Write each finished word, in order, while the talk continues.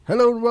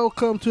Hello and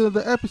welcome to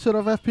another episode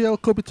of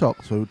FPL Kobe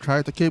Talks, where we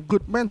try to keep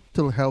good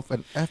mental health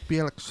and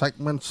FPL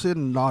excitement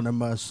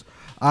synonymous.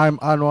 I'm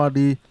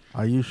Anwadi.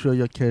 Are you sure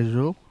you're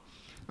casual?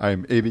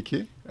 I'm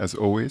ABK, as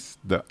always,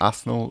 the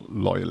Arsenal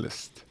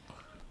loyalist.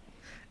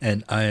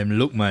 And I am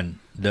Lukman,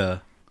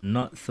 the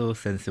not so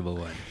sensible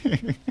one.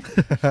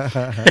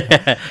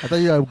 I thought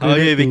you How are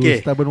you, upgraded to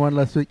ABK? stubborn one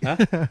last week. Huh?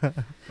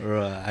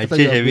 Bro, I thought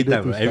you change every upgraded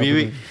time, to bro. Every stubborn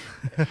week.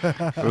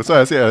 one. So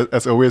I say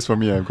as always for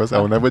me, because I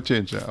will never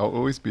change. I'll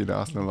always be the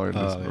Arsenal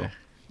loyalist, bro.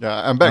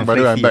 Yeah, I'm back, I'm by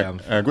the way. I'm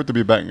flexy, back. Good to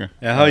be back.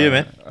 Yeah, how are you,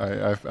 man?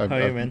 I've How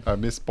are you, man? I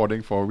missed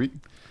podding for a week.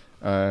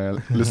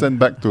 Listened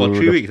back to For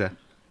 3 weeks,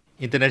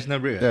 international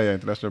break. Yeah,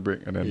 international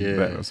break, and then Yeah,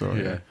 back also.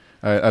 yeah.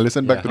 I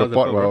listened back to the how's the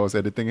pod pod, while I bro? was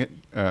editing it.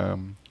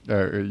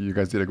 You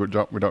guys did a good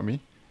job without me.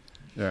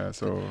 Yeah,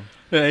 so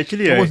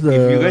Actually, What right, was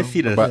if you guys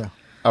see the... But-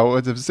 I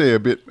would have to say a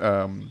bit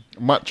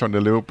much on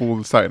the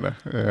Liverpool side.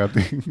 I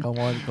think. Come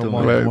on.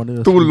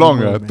 Like, too long.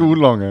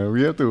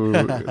 We have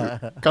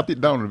to cut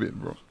it down a bit,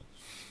 bro.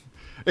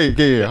 Hey,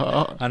 okay.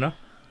 Ano?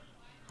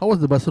 How was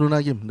the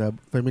Barcelona game, the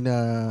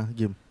Femina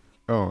game?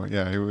 Oh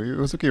yeah, it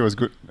was okay. It was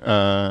good.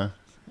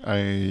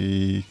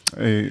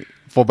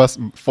 For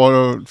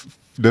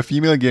the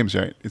female games,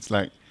 right? It's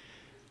like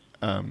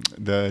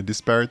the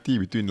disparity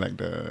between like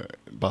the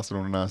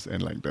Barcelonas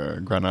and like the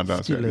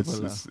Granadas, Skill right?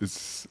 level,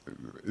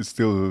 It's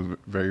still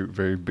very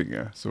very big.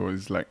 Yeah. So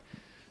it's like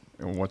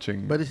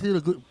watching. But it's still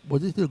a good.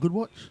 Was it still a good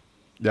watch?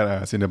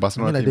 Yeah, in the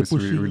Barcelona I mean, like team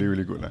is they're really, pushing.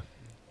 really good.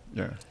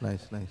 Yeah.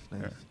 Nice.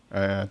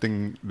 I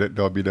think that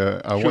there'll be I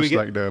Should we watched get-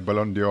 like the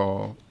Ballon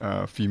d'Or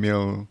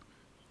female.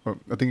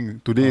 I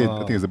think today. I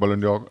think it's the Ballon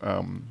d'Or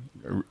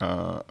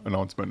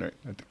announcement, right?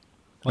 I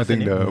What's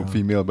think her the name?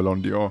 female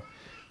Ballon d'Or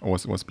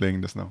was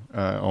playing just now.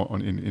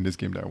 In this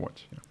game that I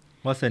watched. Yeah.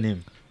 What's her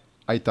name?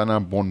 Aitana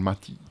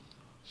Bonmati.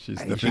 She's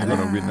definitely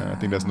gonna win. I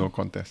think there's no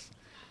contest.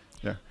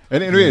 Yeah.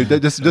 And anyway,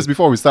 just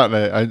before we start,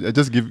 I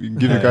just give you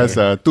guys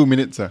 2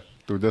 minutes to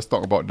just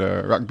talk about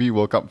the Rugby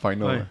World Cup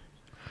final. Oi.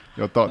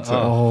 Your thoughts?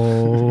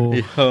 Oh.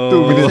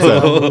 2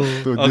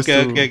 minutes.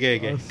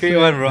 Okay. Quick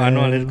one, bro.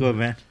 Anwar, let's go,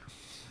 man.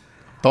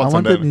 I Thoughts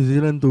on wanted that? New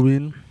Zealand to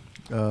win.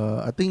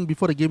 I think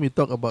before the game we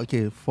talk about,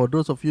 for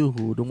those of you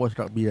who don't watch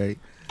rugby, right,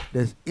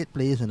 there's 8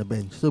 players on the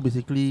bench. So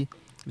basically,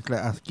 it's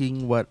like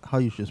asking how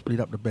you should split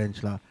up the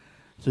bench lah.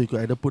 So you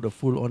could either put a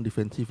full-on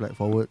defensive like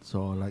forwards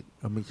or like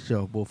a mixture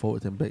of both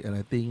forwards and back. And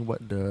I think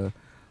what the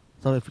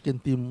South African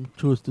team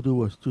chose to do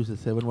was choose a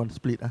 7-1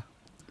 split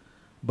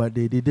But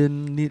they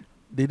didn't need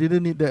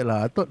that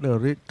lah. I thought the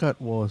red card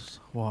was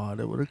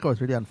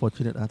really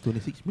unfortunate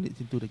 26 minutes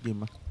into the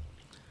game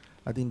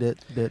I think that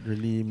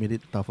really made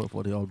it tougher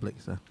for the All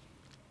Blacks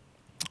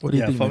What do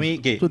you think? for man? me,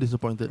 okay. So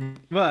disappointed.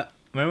 But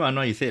remember,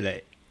 Anwar, you said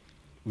like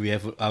we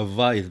have our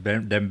VAR is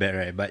damn bad,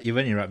 right? But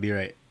even in rugby,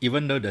 right,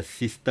 even though the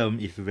system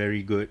is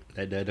very good,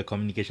 like the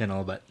communication and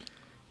all, but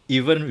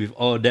even with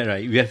all that,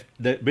 right, we have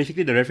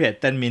basically the referee had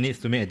 10 minutes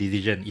to make a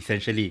decision,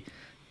 essentially,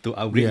 to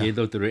upgrade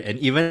yellow to red, and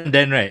even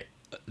then, right,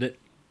 the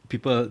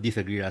people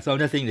disagree. So I'm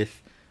just saying this.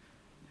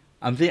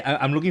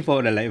 I'm looking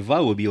forward that like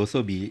VAR will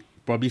be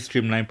probably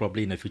streamlined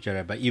properly in the future,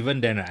 right? But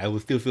even then, right, I will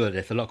still feel that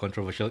there's a lot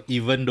controversial,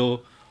 even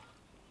though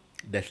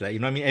there's like, you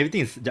know what I mean,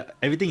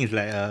 everything is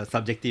like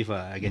subjective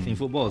I guess in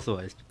football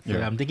also. So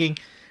Yeah. I'm thinking,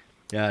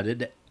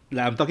 like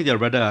I'm talking to your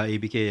brother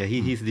ABK.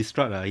 He's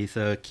distraught. He's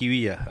a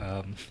Kiwi.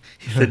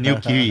 He's a new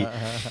Kiwi.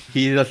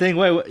 He was saying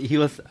why he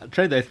was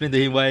trying to explain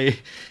to him why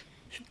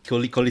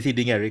Colisi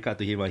didn't get a red card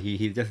to him, but he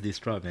just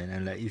distraught, man,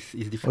 and like it's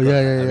difficult. Yeah.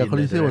 I mean,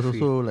 Colisi the was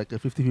referee. also like a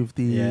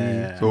 50-50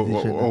 Yeah. So,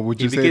 decision. or would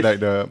you It say because-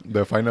 like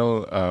the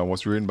final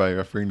was ruined by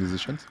refereeing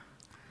decisions?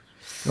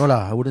 No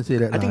lah, I wouldn't say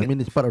that. I I think mean,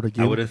 it's part of the I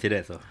game. wouldn't say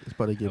that. So It's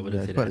part of the I game.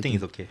 wouldn't say part that. I of think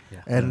the it's game.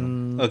 okay. Yeah.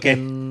 And Okay.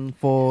 and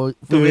for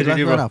 2 minutes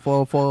last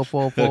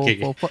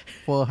already, one bro.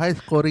 for high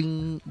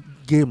scoring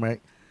game,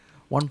 right?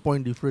 1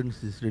 point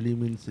difference really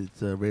means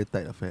it's a very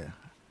tight affair,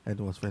 and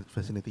it was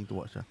fascinating to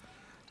watch.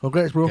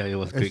 Congrats, bro! Yeah, it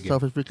was As great game.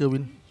 South Africa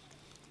win,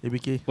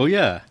 ABK. Oh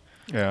yeah.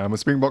 Yeah, I'm a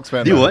Springboks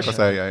fan. Do you watch? Because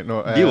I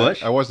know. Do you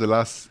watch? I watched the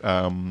last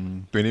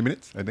 20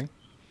 minutes, I think.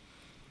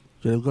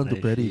 Should have gone to I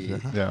Paris. see.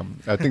 Yeah,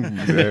 I think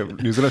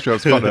New Zealand should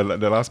have scored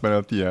the last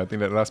penalty. I think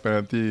that last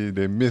penalty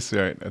they missed,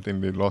 right? I think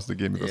they lost the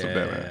game because of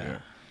that. Right? Yeah.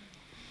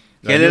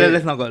 Yeah. Okay, Anyway,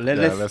 let's not go.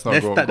 Let's not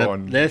go start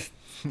on.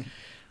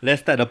 let's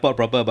start the pod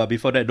proper. But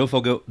before that,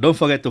 don't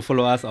forget to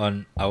follow us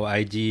on our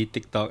IG,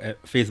 TikTok,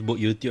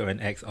 Facebook, YouTube,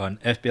 and X on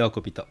FPL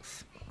Kopi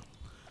Talks.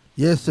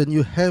 Yes, and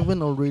you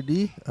haven't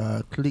already,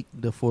 click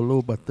the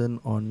follow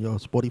button on your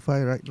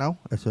Spotify right now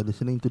as you're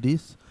listening to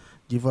this.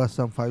 Give us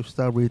some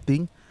 5-star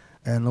rating.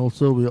 And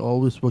also, we're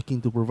always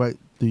working to provide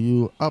to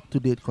you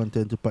up-to-date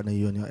content to partner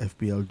you on your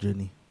FPL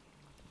journey.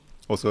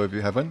 Also, if you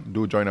haven't,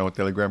 do join our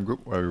Telegram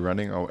group where we're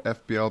running our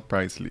FPL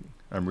Prize League.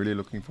 I'm really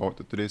looking forward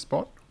to today's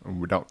spot.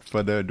 And without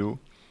further ado,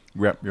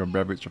 grab your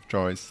beverage of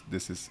choice.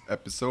 This is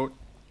episode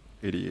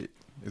 88.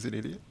 Is it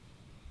 88?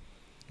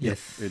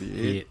 Yes.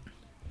 88.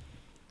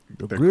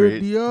 The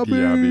great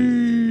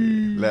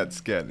Diaby.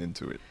 Let's get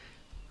into it.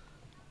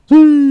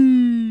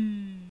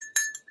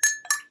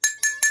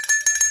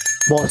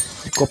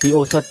 Bos, kopi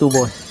O1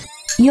 bos.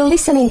 You're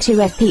listening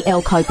to FPL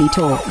Kobe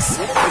Talks.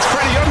 It's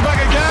Freddie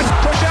Youngberg again,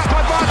 pushed out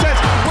by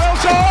Bartes.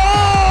 Wilson!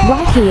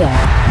 Right here.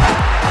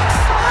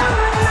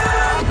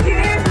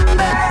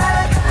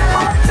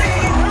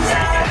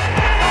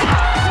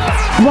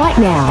 Right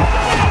now.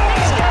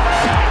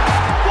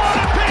 What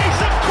a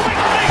piece of quick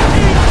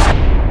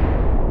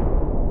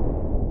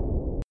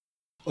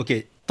thinking!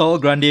 Okay, Tall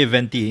Grande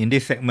Venti. In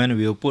this segment,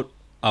 we'll put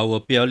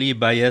our purely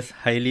biased,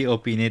 highly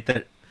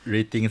opinionated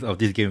ratings of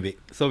this game week.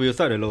 So we'll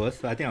start the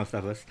lowest. So I think I'll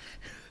start first.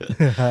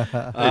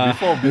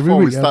 Before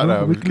we week,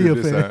 start, weekly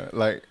with this, affair.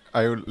 like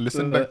I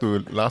listened back to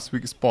last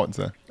week's pods.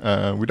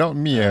 Without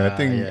me, I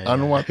think yeah.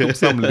 Anwar took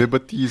some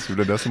liberties with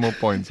the decimal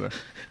points.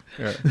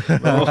 Yeah.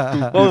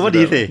 What do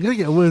you say? It's gonna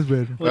get worse,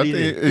 man. What I do you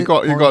think say?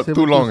 it got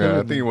too long.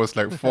 I 8.727. think it was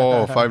like 4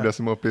 or 5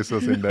 decimal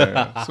places in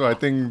there. So I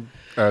think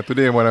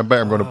today when I'm back,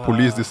 I'm going to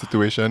police this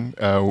situation.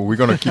 We're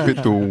going to keep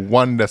it to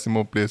 1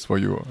 decimal place for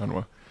you,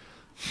 Anwar.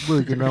 Bro,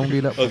 you can round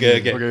it up. Okay.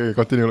 Okay,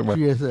 continue, Lukman.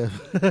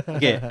 3SF.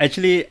 Okay,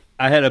 actually,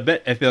 I had a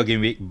bad FPL game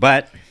week,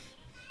 but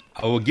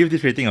I will give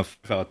this rating of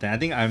 5 out of 10. I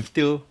think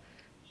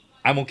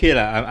I'm okay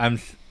lah.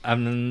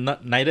 I'm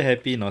not neither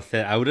happy nor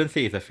sad. I wouldn't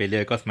say it's a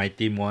failure because my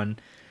team won.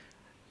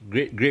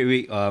 Great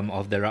week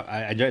of the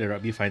I enjoyed the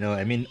rugby final.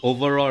 I mean,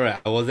 overall, right,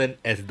 I wasn't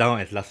as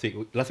down as last week.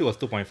 Last week was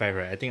 2.5,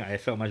 right? I think I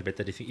felt much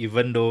better this week,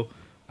 even though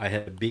I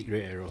had a big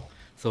red arrow.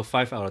 So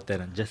 5 out of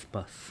 10, just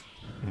pass.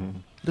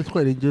 That's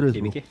quite dangerous,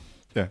 bro.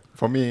 Yeah,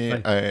 for me,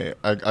 Right.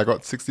 I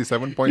got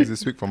 67 points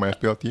this week for my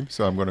FPL team,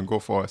 so I'm going to go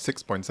for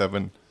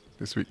 6.7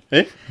 this week.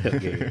 Eh?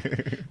 Okay.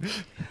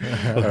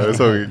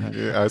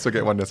 I also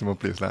get 1 decimal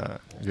place lah.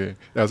 Okay.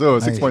 Yeah, so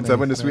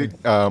 6.7 this week.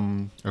 I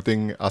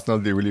think Arsenal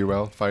did really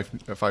well.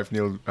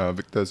 5-0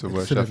 victors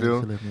over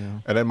Sheffield. Excellent,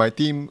 yeah. And then my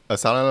team, a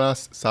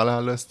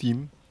Salah-less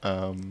team,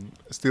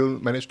 still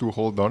managed to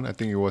hold on. I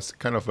think it was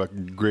kind of a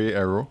grey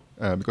arrow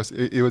because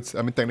it was,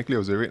 I mean, technically it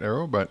was a red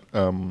arrow, but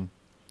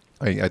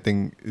I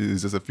think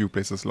it's just a few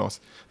places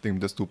lost. I think I'm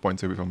just 2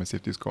 points away from my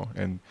safety score.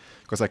 And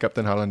because I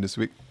captain Haaland this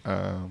week,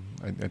 I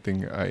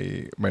think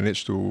I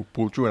managed to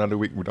pull through another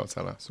week without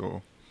Salah.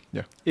 So,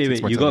 yeah. Hey,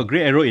 wait, you 6.7. got a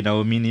great arrow in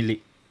our mini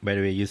league. By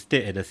the way, you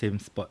stayed at the same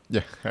spot.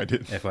 Yeah, I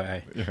did.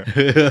 FYI.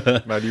 Yeah.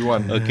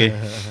 91. Okay.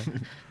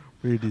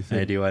 Pretty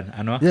decent. 91.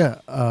 Anwar?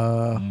 Yeah.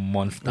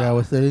 Monster. Yeah, I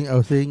was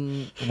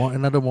saying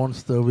another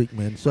monster week,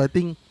 man. So I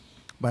think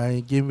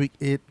my game week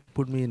 8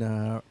 put me in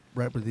a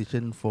right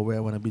position for where I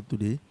want to be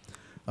today.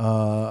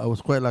 I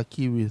was quite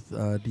lucky with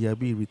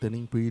Diaby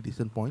returning pretty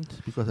decent points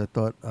because I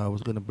thought I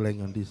was going to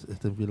blank on this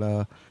Aston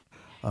Villa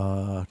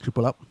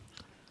triple up.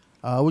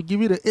 I would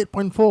give it a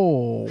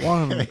 8.4.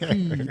 1,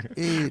 3,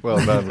 8.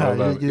 Well done.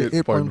 I give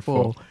it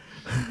 8.4.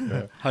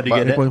 Yeah. How do you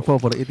get that? 8.4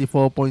 for the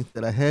 84 points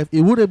that I have.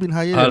 It would have been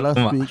higher than last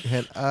Alamak. week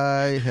had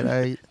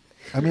I.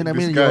 I mean,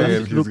 This you guy,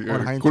 always look on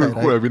hindsight. could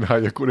right? have been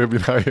higher. Could have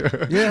been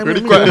higher. Yeah, I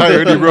already mean, quite high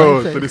already,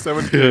 bro. hindsight.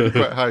 37k,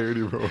 quite high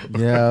already, bro.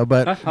 Yeah,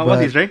 but Huh?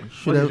 What's his rank?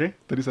 should What's his have- rank?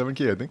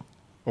 37k, I think.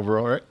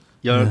 Overall, right?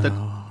 You're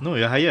No. no,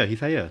 you're higher. He's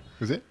higher.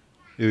 Is it?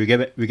 We get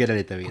that later.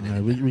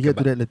 we get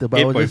to that later. But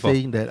I was just 8.4.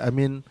 saying that, I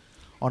mean,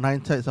 on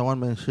hindsight, someone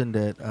mentioned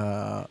that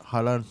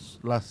Haaland's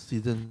last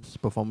season's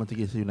performance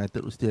against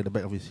United was still at the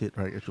back of his head,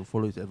 right? I should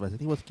follow his advice. I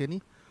think it was Kenny.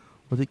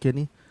 Was it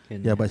Kenny?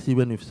 Yeah, but he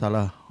went with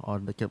Salah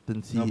on the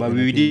captaincy. No, but and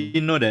we I think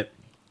didn't know that.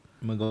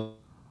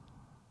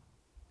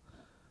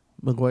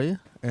 Maguire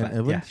and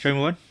Evans. Yeah, shall we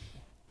move on?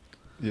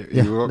 Yeah,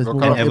 Yeah, you let's got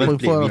move cut on. off a Evans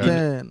bit. 8.4 out of played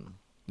 10.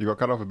 You got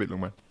cut off a bit,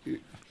 Lukman.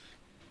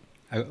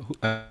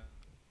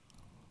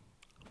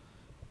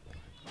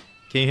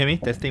 Can you hear me?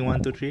 Testing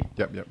 1, 2, 3.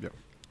 Yep.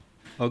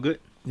 All good?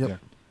 Yep. Yeah.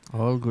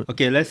 All good.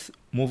 Okay, let's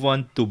move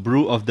on to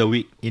Brew of the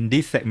Week. In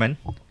this segment,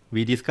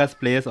 we discuss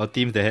players or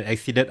teams that had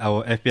exceeded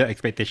our FPL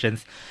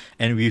expectations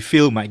and we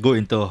feel might go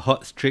into a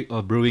hot streak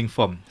of brewing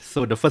form.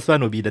 So the first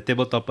one will be the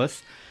table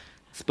toppers,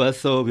 Spurs.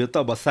 So we'll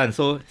talk about Sun.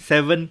 So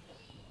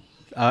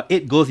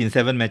 8 goals in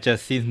 7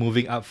 matches since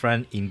moving up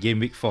front in game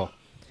week 4.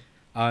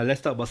 Let's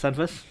talk about Sun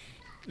first.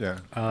 Yeah.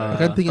 I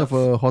can't think of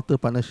a hotter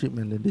partnership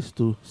than these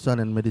two, Son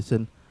and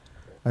Madison.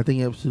 I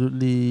think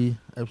absolutely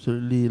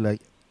like,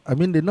 I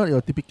mean, they're not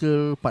your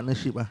typical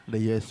partnership that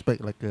you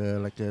expect like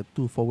a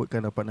 2 forward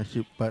kind of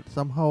partnership, but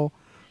somehow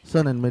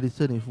Son and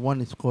Madison, if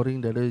one is scoring,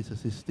 the other is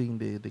assisting,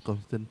 they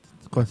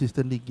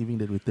consistently giving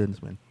the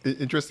returns, man.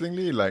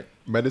 Interestingly, like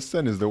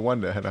Madison is the one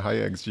that had a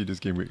higher XG this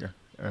game week.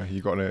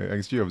 He got an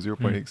XG of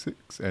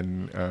 0.86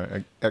 and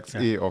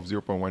XA of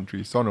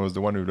 0.13. Son was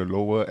the one with the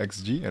lower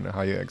XG and a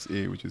higher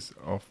XA, which is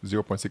of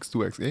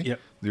 0.62 XA, Yep.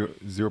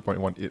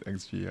 0.18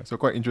 XG. Yeah. So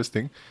quite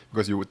interesting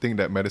because you would think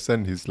that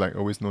Madison is like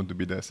always known to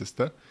be the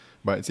assister,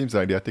 but it seems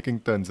like they are taking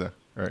turns.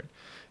 Right?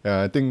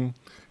 I think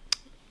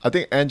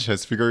Ange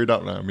has figured it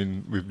out. I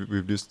mean,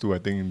 with these two, I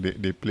think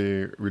they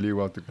play really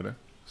well together.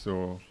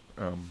 So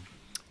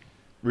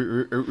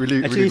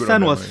really Actually, good Son on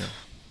them, was...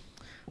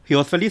 He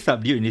was fairly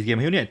subdued in this game.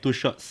 He only had 2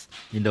 shots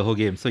in the whole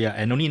game. So yeah,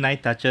 and only 9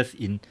 touches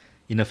in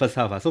the first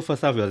half. So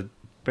first half was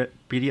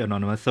pretty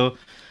anonymous. So,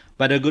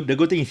 but the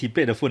good thing is he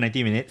played the full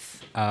 90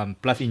 minutes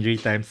plus injury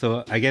time.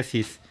 So I guess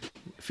his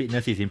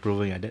fitness is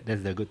improving.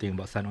 That's the good thing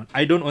about Sun.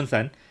 I don't own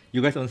Sun.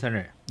 You guys own Sun,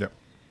 right? Yep.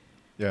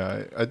 Yeah,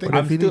 I But think. the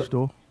I'm finish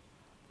still- though,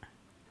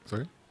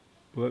 Sorry.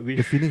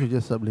 the finish was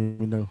just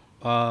subliminal.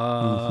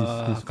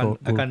 His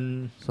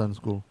son's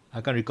goal.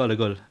 I can't recall the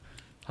goal.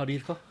 How do you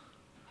score?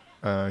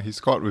 He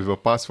scored with a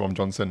pass from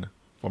Johnson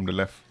from the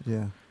left.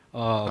 Yeah.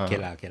 Oh, okay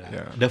Uh, lah.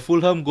 yeah. The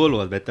Fulham goal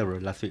was better, bro,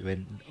 last week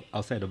when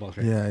outside the box,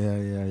 right?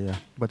 Yeah.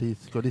 But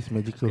he's got this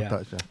magical Yeah.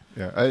 touch.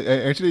 Yeah,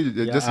 I actually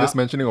Yeah, just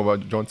mentioning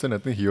about Johnson. I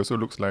think he also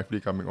looks lively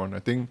coming on. I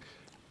think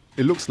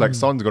it looks like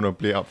Son's gonna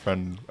play up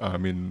front.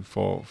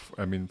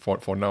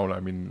 For now. I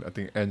mean, I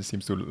think Ange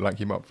seems to like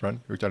him up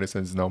front.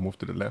 Richarlison's now moved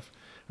to the left.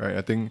 Right.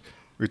 I think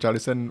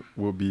Richarlison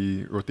will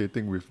be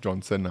rotating with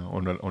Johnson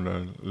on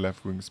a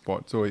left wing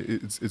spot. So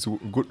it's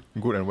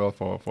good and well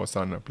for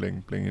Son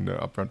playing in the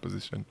up front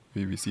position.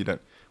 We see that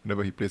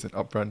whenever he plays it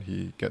up front,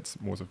 he gets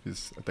most of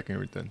his attacking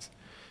returns.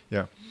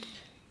 Yeah.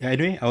 Yeah,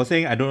 anyway, I was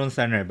saying I don't own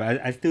Sun, right?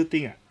 But I still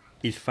think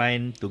it's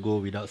fine to go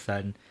without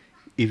Sun.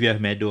 If you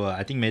have Meadow,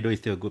 I think Meadow is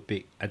still a good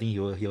pick. I think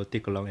he'll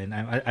take along, and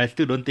I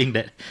still don't think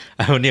that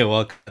I only a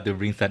walk to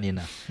bring Sun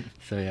in.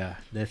 So yeah,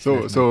 that's So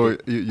my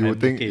pick. you I'm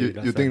think okay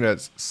without you think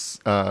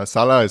Son. that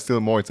Salah is still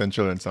more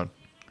essential than Son?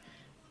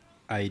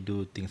 I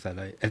do think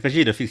Salah,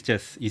 especially the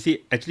fixtures. You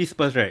see, actually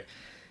Spurs, right?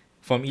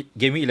 From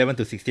game week 11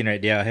 to 16,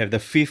 right? They have the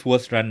 5th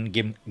worst run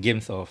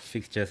games of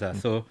fixtures.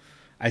 So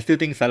I still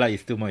think Salah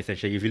is still more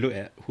essential if you look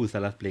at who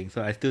Salah's playing.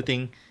 So I still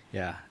think,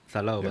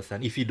 Salah over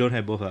Son. If you don't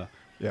have both,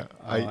 Yeah,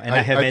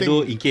 I have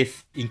Meadow think,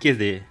 in case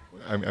they.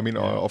 I mean,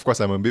 of course,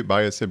 I'm a bit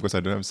biased here because I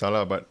don't have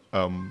Salah, but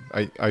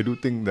I do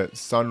think that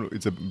Son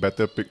is a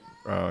better pick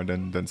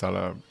than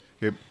Salah.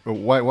 Okay,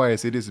 why I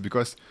say this is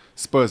because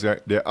Spurs,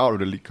 right? They're out of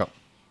the League Cup.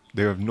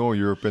 They have no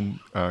European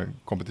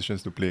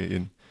competitions to play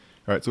in,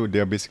 right? So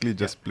they're basically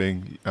just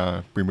playing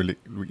Premier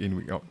League week in,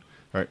 week out,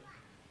 right?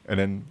 And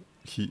then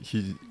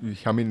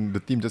I mean,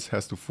 the team just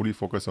has to fully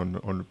focus on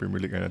the Premier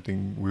League, and I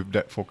think with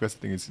that focus, I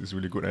think it's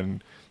really good,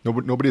 and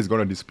nobody is going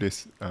to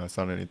displace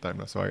Son anytime.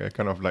 So I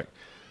kind of like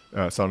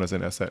Son as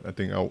an asset. I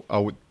think I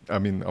would. I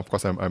mean, of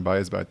course, I'm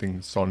biased, but I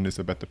think Son is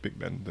a better pick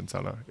than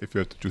Salah if you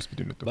have to choose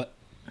between the two. But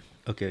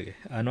okay.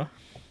 Anwar,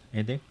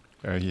 anything?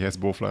 He has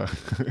both lah.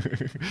 So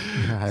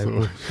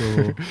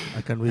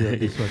I can't wait on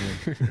this one.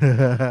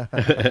 Man.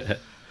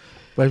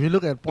 But if you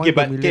look at point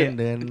per million,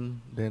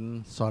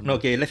 then Son. No,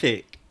 okay. Let's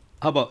say,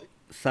 how about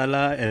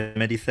Salah and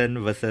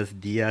Madison versus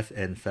Diaz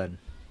and Son?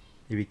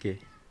 EBK.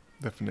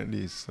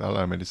 Definitely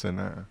Salah,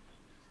 Madison.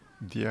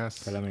 Diaz.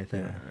 Salah,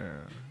 Madison.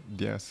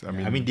 Diaz. I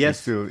mean, he's Diaz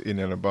still in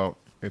and about.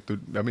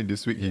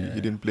 This week he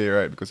didn't play,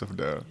 right, because of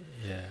the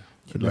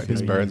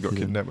his parents got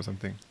kidnapped or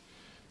something.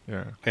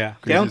 Yeah. Yeah.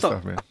 Crazy Okay,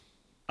 stuff, man.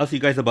 Ask you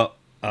guys about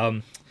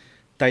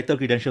title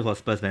credentials for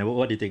Spurs, man.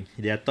 What do you think?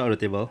 They are top of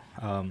the table.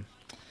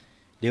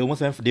 They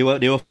almost went.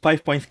 They were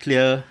 5 points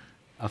clear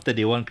after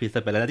they won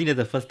Crystal Palace. I think that's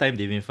the first time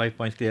they've been 5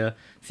 points clear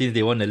since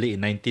they won the league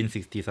in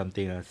 1960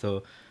 something.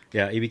 So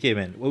yeah, ABK,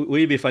 man.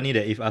 Would it be funny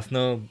that if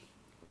Arsenal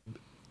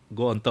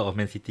go on top of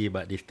Man City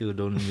but they still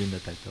don't win the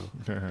title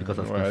because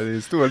of Spurs?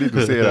 It's too early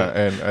to say that.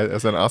 And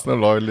as an Arsenal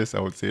loyalist, I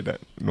would say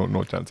that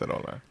no chance at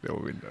all. They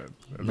will win.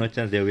 No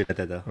chance they'll win the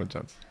title. No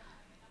chance.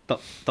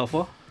 Top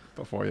 4?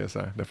 Top 4, yes,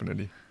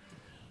 definitely.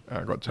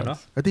 Got chance. No?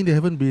 I think they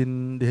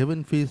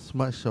haven't faced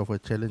much of a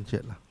challenge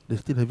yet. They're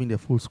still having their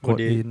full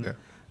squad in. Yeah.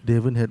 They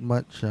haven't had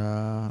much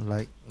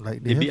like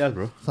They beat us,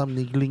 bro. some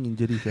niggling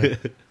injuries.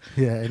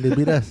 Yeah, and they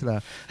beat us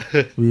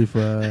with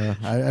I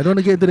don't want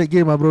to get into that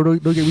game, bro.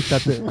 Don't get me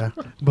started. But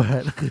but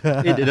I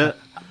think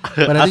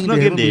Arsenal they game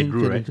haven't they been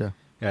drew, right? challenged,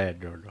 Yeah,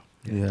 draw.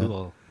 Yeah.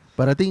 2-2.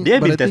 But I think They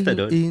have been but I think tested,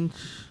 though.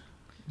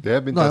 They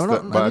have been No, tested,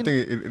 not- but I I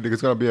think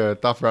it's going to be a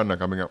tough run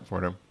coming up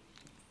for them.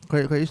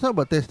 Correct. It's not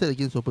about tested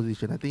against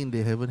opposition. I think they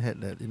haven't had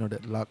that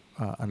that luck,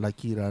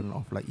 unlucky run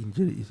of like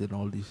injuries and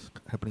all this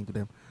happening to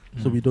them.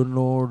 So we don't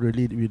know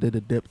really whether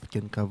the depth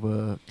can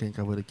cover the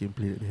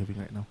gameplay that they're having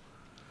right now.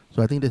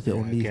 So I think that's the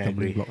only okay, I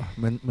stumbling agree.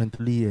 block,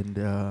 mentally and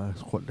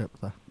squad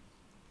depth.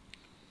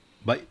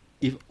 But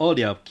if all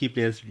their key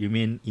players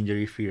remain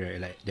injury free, right,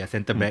 like their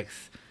centre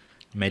backs,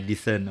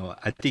 Madison, or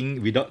I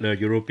think without the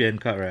European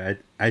Cup, right,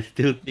 I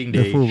still think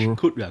they They're full, bro.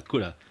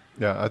 could.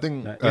 Yeah, I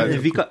think. Like, I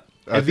and think-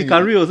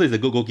 Vicario also is a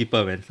good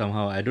goalkeeper, man.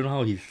 Somehow I don't know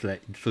how he's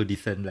like so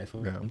decent, like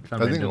for Yeah.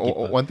 some I think random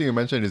keeper. one thing you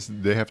mentioned is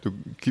they have to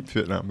keep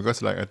fit now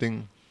because I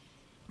think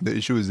the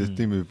issue is this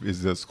team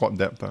is the squad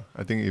depth.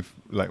 I think if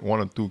like one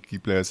or two key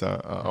players are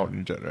out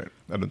injured, right,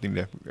 I don't think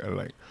they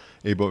have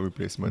able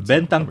replacements.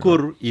 Ben coming up.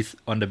 Tankur is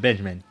on the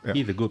bench, man. Yeah.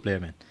 He's a good player,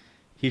 man.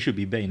 He should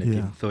be back in the Yeah.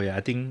 team. So yeah,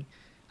 I think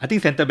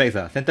centre backs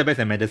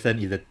and Madison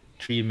is the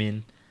three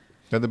main.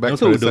 Then the back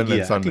Also Madison Udogie,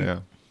 and Son, I think- yeah.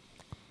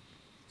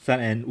 Son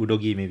and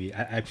Udogie maybe.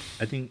 I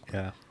think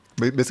yeah.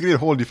 Basically the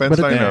whole defense But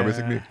line, yeah.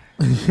 basically.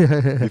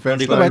 They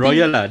Defense got line.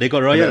 Royal lah. They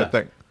got Royal. and lah.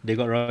 attack. They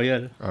got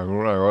Royal.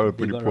 Royal They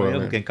pretty got poor, Royal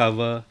who man. can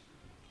cover.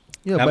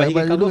 Yeah, but he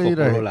but can you cover look for at it,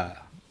 Poro right? lah.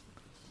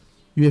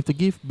 You have to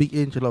give Big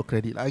Ange a lot of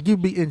credit. I give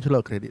Big Ange a lot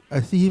of credit.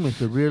 I see him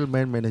as a real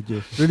man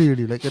manager.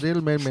 Really, like a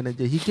real man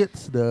manager. He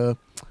gets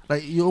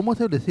you almost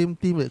have the same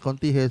team that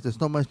Conte has.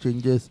 There's not much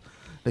changes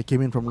that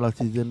came in from last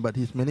season, but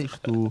he's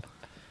managed to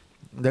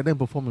let them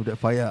perform with that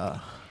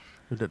fire.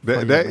 With that There,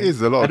 fire, there man.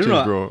 is a lot I of don't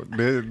change, know.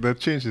 bro. The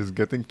change is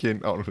getting Kane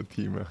out of the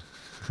team. Yeah.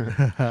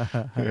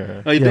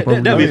 Oh, Yeah,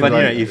 that'd be I mean, funny,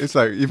 like, right? it's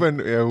like even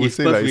I would if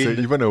say Spurs like it's win,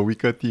 even a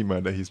weaker team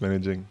that he's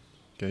managing.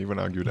 Can even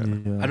argue that. I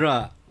Yeah. don't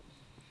know.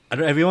 I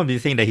don't. Everyone been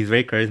saying that he's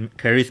very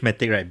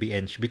charismatic, right? Big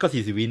Ange, because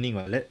he's winning.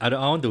 Right? I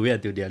want to wait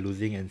until they are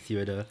losing and see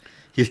whether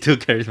he's still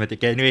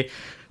charismatic. Anyway,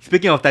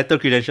 speaking of title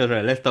credentials,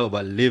 right? Let's talk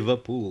about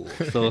Liverpool.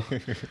 So,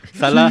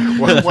 Salah.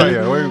 Why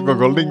you got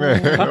Golding,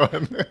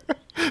 man?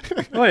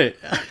 Wait,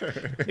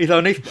 it's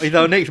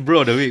our next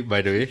bro of the week,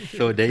 by the way.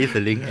 So there is a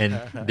link, and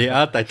they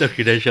are title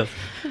credentials.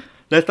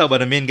 Let's talk about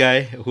the main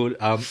guy who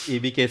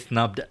ABK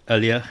snubbed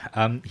earlier.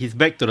 He's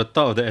back to the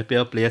top of the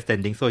FPL player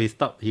standing. So he's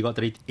top. He got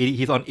 80,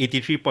 he's on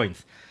 83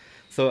 points.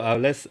 So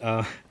let's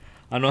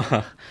I know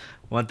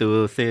want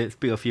to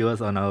speak a few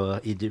words on our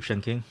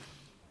Egyptian king.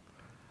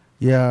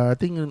 Yeah, I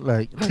think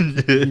like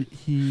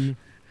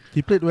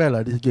he played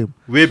well this game.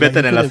 Way Like, better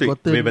he than could last have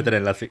week. Way better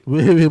than last week.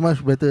 Way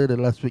much better than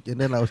last week.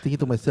 And then I was thinking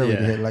to myself, if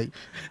he Yeah. had like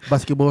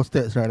basketball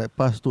stats, right, like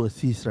pass to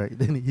assist, right,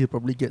 then he'll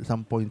probably get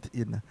some points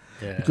in.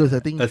 Yeah. Because I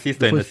think Assist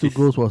the to an first two assist.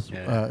 goals was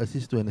Yeah.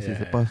 assist to an assist,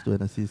 a Yeah. pass to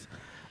an assist.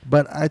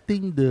 But I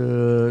think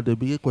the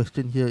bigger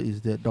question here is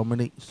that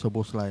Dominic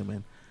Soboslai,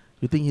 man.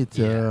 You think it's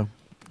Yeah.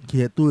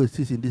 he had 2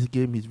 assists in this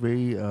game. He's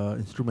very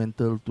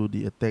instrumental to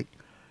the attack.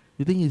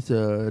 You think he's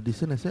a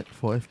decent asset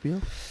for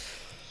FPL?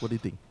 What do you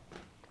think?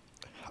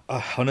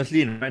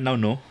 Honestly, right now,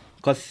 no.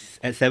 Because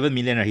at 7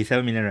 million, right? He's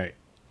 7 million, right?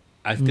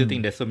 I still Mm.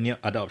 think there's so many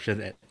other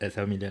options at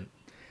 7 million.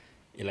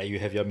 Like you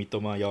have your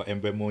Mitoma, your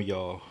Embremo,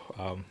 your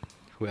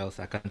who else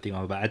I can't think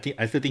of. But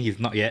I still think he's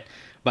not yet.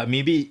 But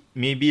maybe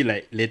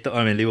like later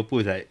on when Liverpool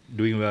is like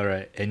doing well,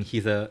 right? And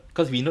he's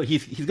because we know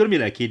he's gonna be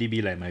like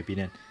KDB, like in my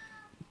opinion,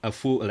 a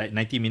full like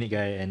 90-minute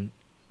guy, and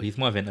he's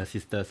more of an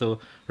assister. So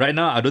right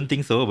now I don't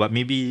think so. But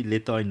maybe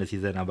later on in the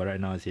season. But right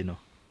now I say no.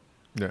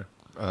 Yeah.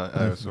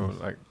 I also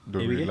don't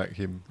Maybe really yeah. like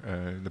him.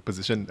 The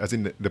position, as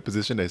in the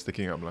position that he's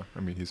taking up, lah. I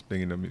mean, he's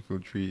playing in the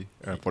midfield three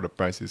for the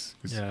prices.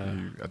 Yeah.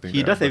 I think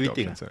He there are does better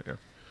everything, options, yeah.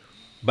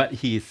 But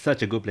he is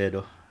such a good player,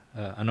 though.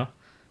 I know.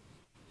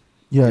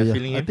 Yeah, You're yeah.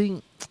 feeling I him?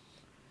 think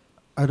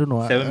I don't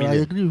know. 7 I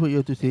million. agree with what you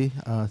have to say.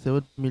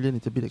 7 million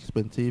is a bit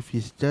expensive.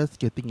 He's just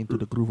getting into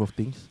the groove of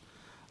things.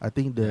 I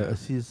think the Yeah.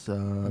 assists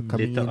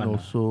coming Later in on,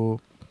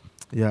 also,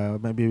 yeah,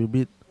 maybe a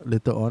bit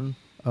later on.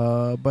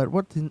 But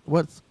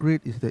what's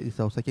great is that it's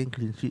our second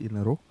clean sheet in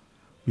a row.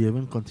 We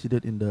haven't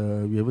considered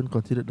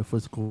the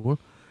first goal,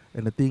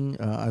 and I think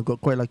I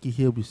got quite lucky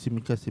here with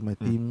Simikas in my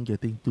team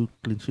getting 2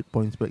 clean sheet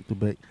points back to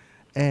back.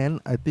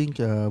 And I think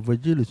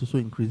Virgil is also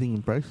increasing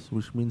in price,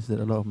 which means that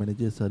a lot of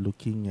managers are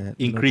looking at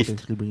Increased.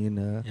 potentially bringing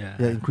Yeah.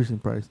 increase in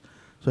price.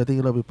 So I think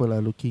a lot of people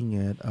are looking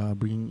at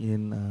bringing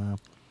in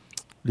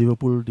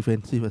Liverpool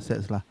defensive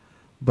assets lah.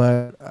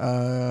 But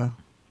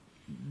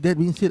that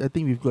being said, I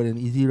think we've got an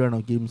easy run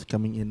of games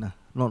coming in lah.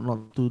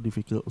 Not too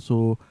difficult.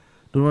 So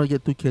don't want to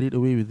get too carried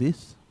away with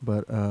this.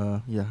 But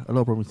yeah, a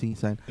lot of promising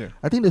sign. Yeah.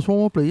 I think there's one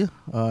more player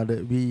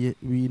that we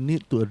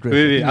need to address.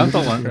 Wait, I I'll think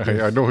talk we one. need to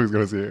address. I know who he's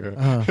gonna say it.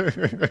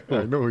 Uh,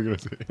 I know who he's gonna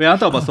say it. Wait, I'll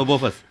talk about Sobo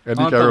first.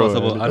 Andy I'll talk Carroll,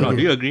 about Sobo. Andy I know. Carroll.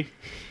 Do you agree?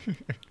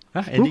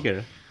 Huh? Andy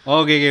Carroll.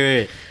 Oh, okay,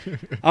 wait.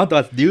 I want to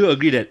ask, do you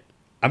agree that?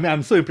 I mean,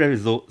 I'm so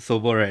impressed with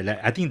Sobo, right? Like,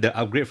 I think the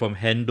upgrade from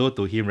Hendo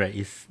to him, right,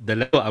 is the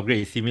level of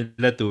upgrade is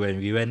similar to when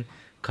we went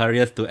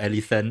Karius to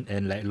Alisson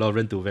and like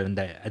Lauren to Van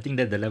Dijk. I think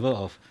that the level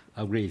of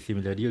upgrade is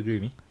similar. Do you agree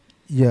with me?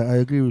 Yeah, I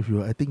agree with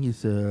you. I think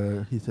he's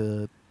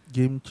a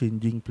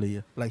game-changing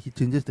player. Like he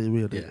changes the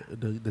way of Yeah.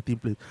 the team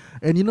plays.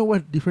 And you know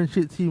what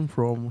differentiates him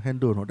from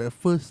Hendo? No, that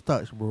first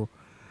touch, bro.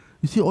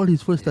 You see, all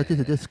his first touches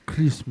are just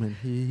crisp, man.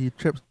 He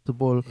traps the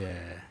ball. Yeah.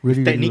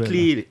 Really, really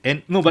technically, well,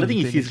 and no, but the thing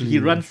is, he Technically,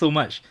 runs so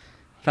much.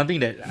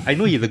 Something that I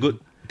know he's a good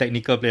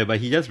technical player, but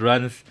he just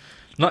runs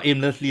not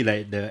aimlessly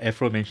like the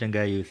aforementioned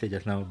guy you said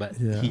just now, but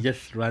Yeah. he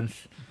just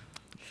runs.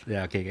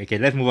 Yeah, okay.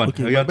 Let's move on.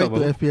 Okay, We but want back talk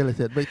to about- FPL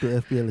assets. Back to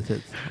FPL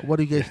assets. What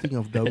do you guys think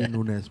of Darwin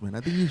Nunes, man? I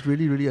think he's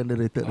really, really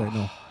underrated right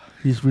now.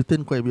 He's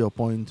returned quite a bit of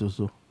points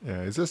also.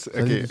 Yeah, it's just So I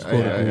think okay. he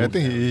scored a I goal.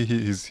 think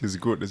he's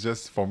good. It's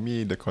just for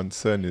me the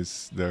concern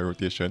is the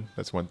rotation.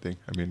 That's one thing.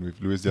 I mean, with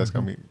Luis Diaz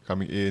coming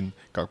in,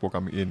 Gakpo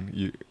coming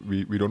in,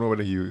 we don't know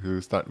whether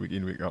he'll start week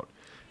in week out.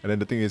 And then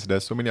the thing is,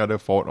 there's so many other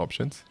forward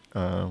options.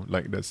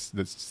 Like that's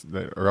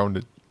like around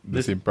the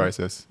This- same price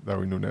as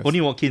Darwin Nunes.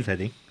 Only Watkins, I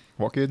think.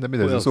 Watkins. I mean,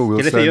 Who there's else? also Okay,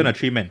 Wilson. let's say you're on a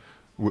 3-man.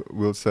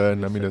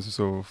 Wilson. I mean, there's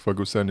also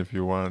Ferguson if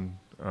you want.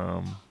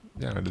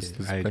 Yeah, there's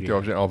I plenty agree. of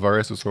options.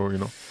 Alvarez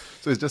also,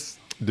 So it's just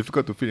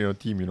difficult to fit in your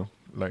team,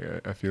 Like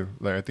I feel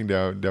like I think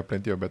there are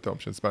plenty of better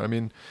options. But I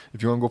mean,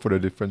 if you want to go for the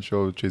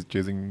differential,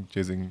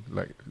 chasing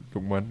like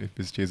Lukman, if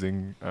he's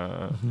chasing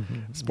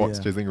spots,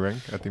 Yeah. chasing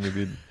rank, I think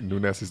maybe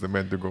Nunes is the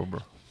man to go, bro.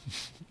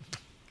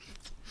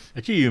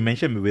 Actually, you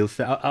mentioned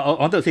Wilson. I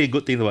wanted to say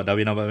good things about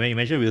Darwin, but when you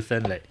mentioned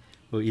Wilson, like,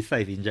 Issa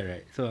is injured,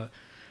 right? So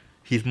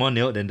he's more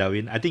nailed than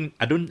Darwin. I think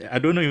I don't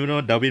even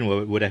know Darwin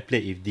would have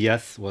played if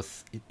Diaz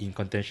was in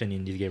contention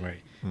in this game,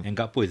 right? And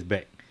Gakpo is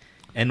back.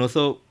 And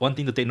also one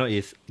thing to take note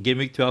is game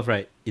week 12,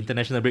 right?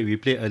 International break, we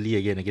play early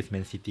again against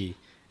Man City,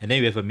 and then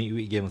we have a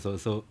midweek game also.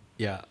 So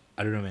yeah,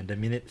 I don't know, man. The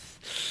minutes.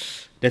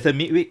 There's a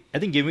midweek. I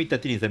think game week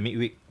 13 is a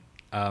midweek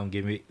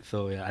game week.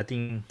 So yeah, I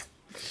think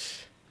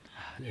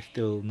it's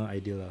still not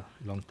ideal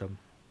long term.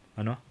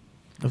 I know.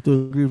 I have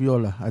to agree with you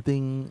all. I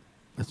think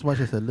as much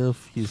as I love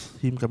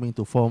him coming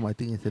to form, I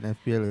think it's an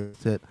FPL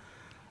said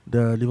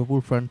the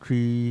Liverpool front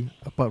three,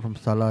 apart from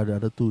Salah, the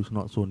other two is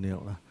not so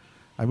nailed.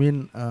 I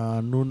mean,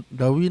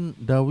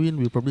 Darwin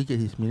will probably get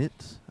his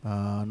minutes,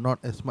 not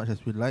as much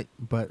as we like,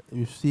 but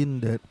we've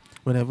seen that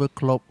whenever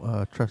Klopp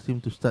trusts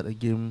him to start a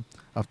game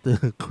after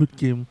a good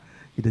game,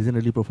 he doesn't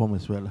really perform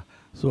as well.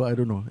 So I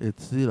don't know.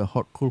 It's still a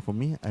hot coal for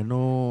me. I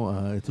know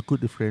it's a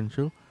good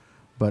differential,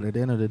 but at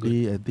the end of the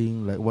day, I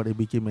think like what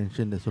ABK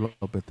mentioned, there's a lot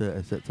of better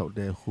assets out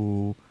there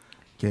who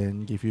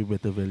can give you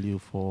better value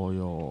for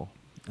your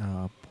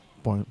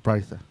point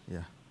price.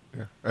 Yeah.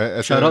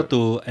 Shout out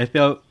to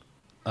FPL.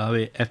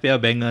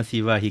 FPL banger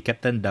Siva. He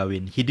captain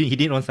Darwin. He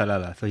didn't own Salah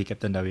lah, so he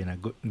captain Darwin.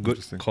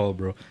 Good call,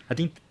 bro. I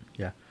think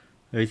Are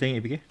you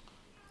saying ABK?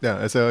 Yeah,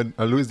 as a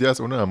Luis Diaz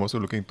owner, I'm also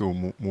looking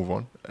to move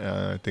on.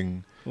 I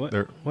think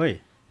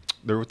Why?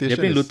 The rotation. They're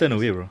playing Luton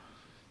away, bro.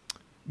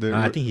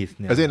 I think he's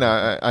as in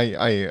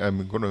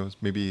I'm gonna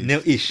maybe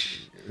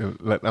nil-ish.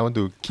 Like I want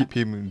to keep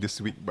him this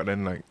week, but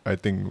then like I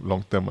think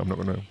long term I'm not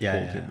gonna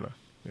hold him lah.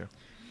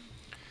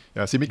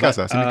 Yeah, Tsimikas.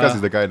 Tsimikas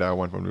is the guy that I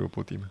want from the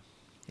Liverpool team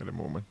at the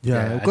moment.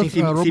 Yeah, I think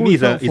Simi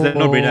is a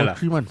no-brainer lah.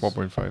 3 months.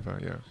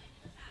 4.5. Yeah.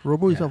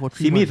 Robo is out for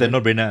 3 Simi months. is a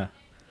no-brainer.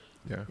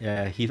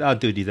 Yeah. He's out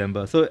until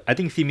December. So I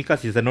think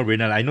Tsimikas is a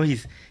no-brainer. I know he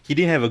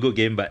didn't have a good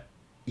game, but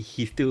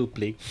he still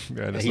played.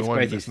 Yeah, His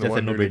price is just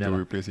a no-brainer to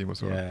replace him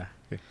also. Yeah.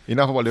 Okay.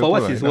 Enough about For Liverpool.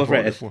 what's his worth,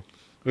 right?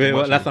 Wait,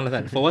 last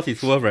one. For what's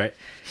his worth, right?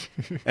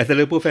 As a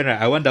Liverpool fan, right,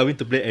 I want Darwin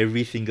to play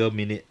every single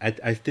minute.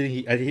 I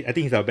think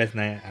he's our best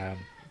 9.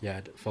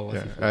 For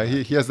what's his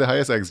worth. He has the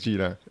highest XG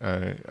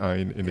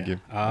in the game.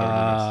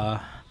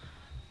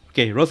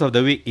 Okay, Rose of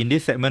the Week. In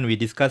this segment, we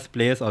discuss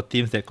players or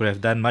teams that could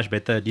have done much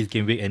better this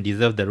game week and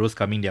deserve the rose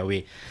coming their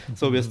way.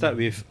 So we'll start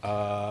with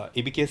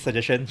ABK's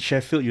suggestion.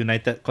 Sheffield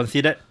United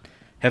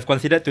have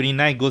considered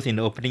 29 goals in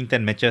the opening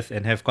 10 matches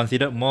and have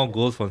considered more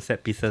goals from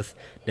set pieces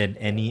than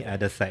any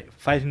other side.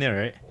 5-0,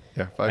 right?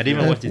 Yeah, 5-0. I didn't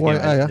even watch this game.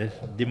 I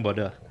didn't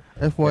bother.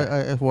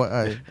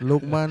 FYI.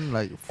 Lokman,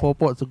 like 4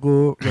 pods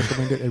ago,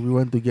 recommended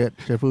everyone to get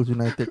Sheffield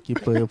United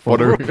keeper For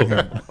the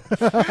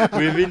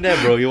We've been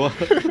there, bro.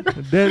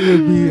 That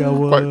will be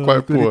our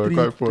quite poor.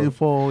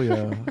 24,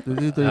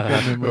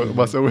 23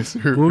 Must always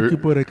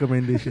goalkeeper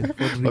recommendation.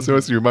 Must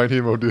always remind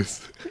him of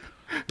this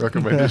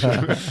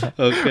recommendation.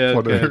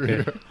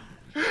 Okay.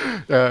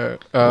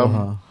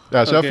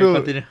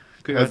 Sheffield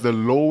has the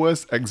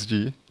lowest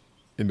XG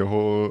in the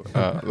whole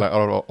like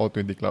out of all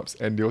 20 clubs,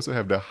 and they also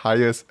have the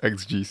highest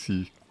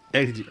XGC.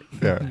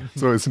 Yeah,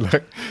 so it's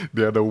like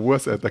they are the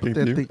worst attacking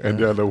team and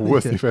they are the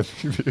worst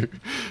defensive team.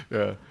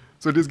 Yeah.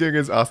 So this game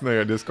against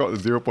Arsenal, they scored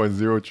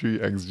 0.03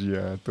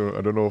 XG. So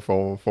I don't know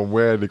from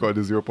where they got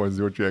the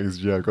 0.03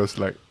 XG, because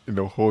like in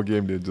the whole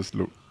game they just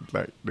looked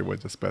like they were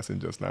just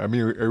passengers. I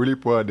mean, really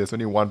poor. There's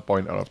only 1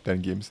 point out of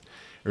 10 games.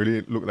 It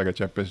really looked like a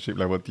championship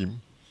level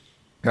team.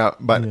 Yeah,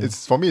 but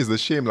it's for me it's a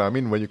shame. I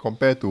mean, when you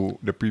compare to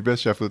the previous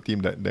Sheffield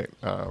team that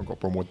got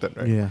promoted,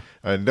 right? Yeah.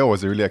 And that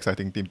was a really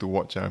exciting team to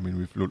watch. I mean,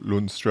 with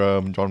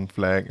Lundstrom, John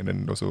Fleck, and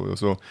then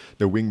also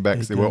the wing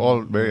backs. They were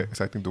all very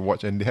exciting to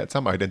watch, and they had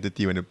some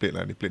identity when they played.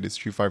 Like they played this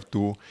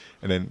 3-5-2,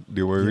 and then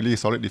they were really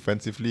solid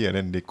defensively, and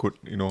then they could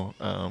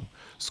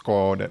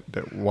score that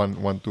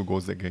 1-2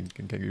 goals that can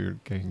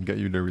get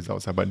you the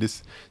results. But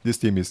this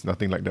team is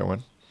nothing like that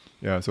one.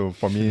 Yeah. So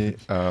for me,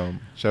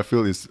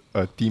 Sheffield is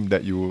a team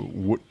that you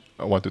would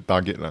want to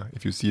target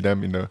if you see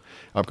them in the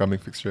upcoming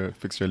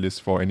fixture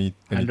list for any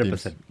 100%.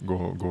 teams.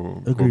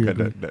 Go Agree.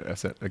 get that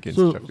asset against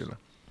Sheffield.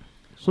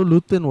 So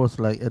Luton was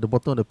like at the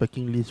bottom of the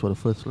pecking list for the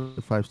first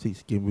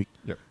 5-6 game week.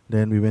 Yep.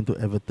 Then we went to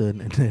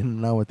Everton, and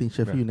then now I think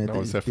Sheffield United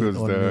now is Sheffield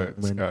is on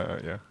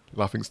the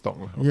laughing stock.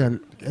 Yeah,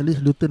 at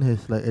least Luton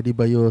has like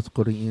Adebayo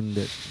scoring in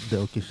the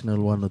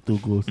occasional 1 or 2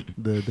 goals.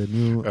 The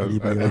new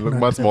Adebayo.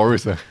 Much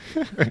Morris.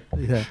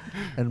 Yeah,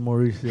 and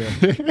Morris. Yeah.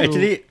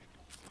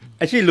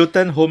 Actually,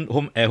 Luton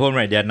home at home,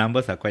 right? Their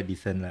numbers are quite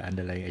decent,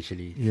 underlying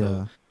actually.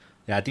 Yeah.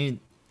 So, I think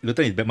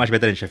Luton is much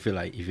better than Sheffield.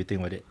 If you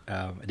think about it,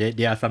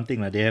 they are something.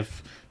 They have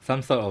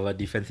some sort of a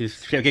defensive.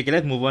 Okay,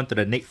 let's move on to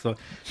the next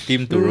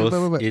team to roast.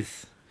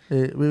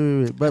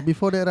 Wait. But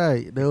before that,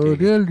 right, the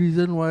real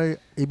reason why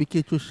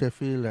ABK chose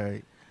Sheffield,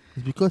 right,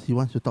 is because he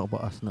wants to talk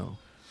about Arsenal.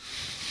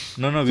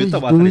 No, so we'll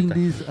talk about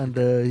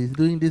Arsenal. He's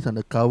doing this on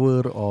the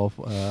cover of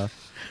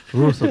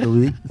Roast of the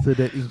Week, so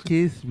that in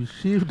case we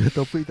shift the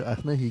topic to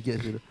Arsenal, he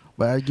gets it.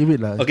 But I give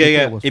it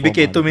Okay,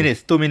 ABK 2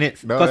 minutes. 2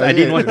 minutes. Because I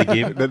didn't watch the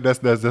game. I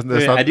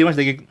didn't watch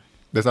the game.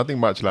 There's nothing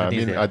much. I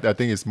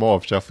think it's more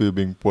of Sheffield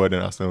being poor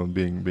than Arsenal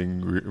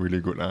being really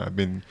good. I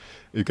mean,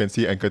 you can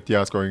see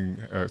Nketiah scoring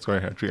a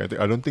hat-trick.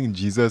 I don't think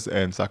Jesus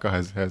and Saka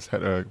has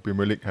had a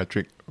Premier League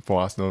hat-trick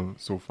for Arsenal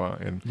so far.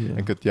 And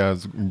Nketiah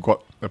has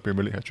got a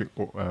Premier League hat-trick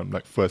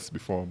first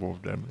before both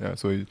of them. Yeah,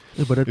 so it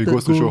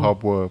goes to show how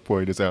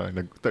poor it is.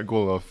 The third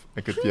goal of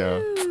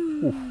Nketiah.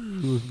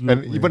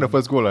 And even the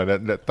first goal,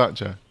 that touch,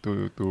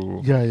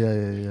 to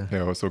Yeah.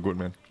 it was so good,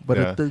 man. But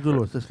yeah. the third goal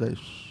was just like.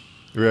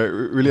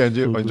 Really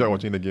enjoyed so good.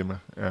 watching the game.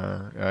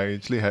 I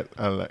actually had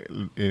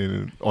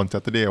on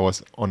Saturday I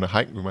was on a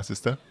hike with my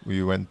sister.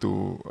 We went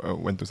to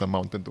some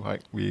mountain to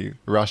hike. We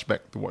rushed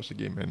back to watch the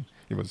game, and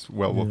it was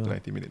well worth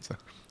 90 minutes.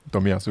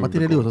 Tomiyasu.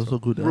 Martinelli was also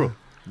good. Bro.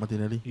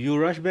 Martinelli. You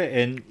rush back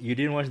and you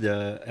didn't watch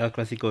the El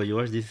Clasico. You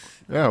watched this.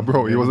 Yeah,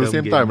 bro. It was the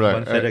same time, right?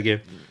 One-sided game.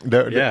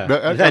 The El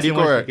That's why I didn't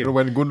watch Clasico, the right, game.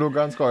 when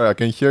Gundogan scored, I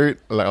can hear it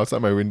like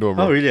outside my window,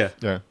 bro. Oh, really?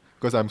 Yeah,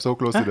 because I'm so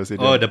close to the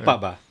stadium. Oh, the Yeah.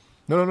 pub, ah.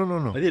 No.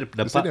 Was it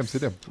the stadium.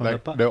 pubs? Oh, Like the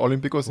pub. the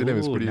Olympico Stadium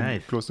is Oh, pretty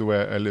nice. close to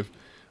where I live.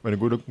 When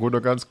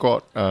Gundogan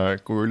scored, I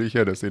could really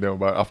hear the stadium.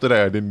 But after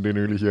that, I didn't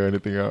really hear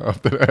anything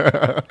after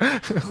that.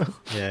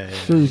 Yeah.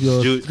 So if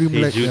your Jude, stream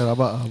hey, lag,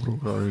 Jude.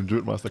 bro.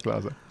 Jude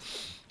masterclass.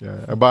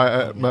 Yeah,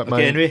 but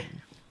Okay, anyway.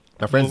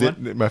 my friends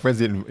move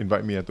didn't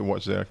invite me to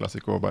watch the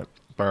Clasico, but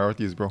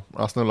priorities, bro.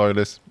 Arsenal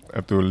loyalists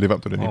have to live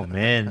up to the Oh name.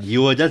 man,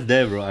 you were just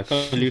there, bro. I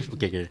can't believe.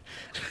 Okay.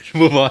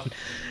 Move on.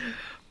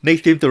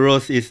 Next team to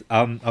roast is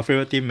our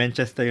favorite team,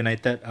 Manchester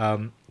United.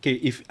 Okay,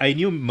 if I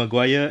knew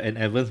Maguire and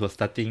Evans were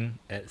starting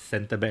at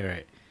centre back,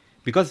 right?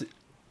 Because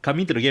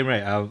coming to the game,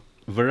 right,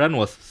 Varane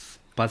was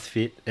past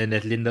fit, and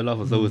there's Lindelof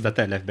also who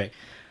started at left back.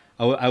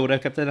 I would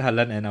have captained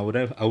Haaland, and I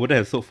would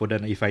have sold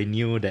Foden if I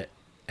knew that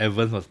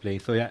Evans was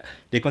playing. So yeah,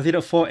 they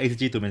considered 4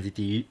 XG to Man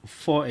City.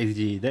 4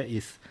 XG. That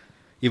is,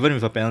 even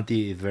with a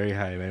penalty, is very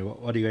high, man.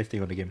 What do you guys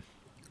think of the game?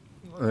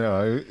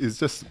 Yeah, it's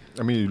just,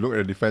 I mean, you look at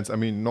the defense. I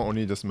mean, not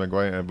only just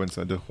Maguire and Evans,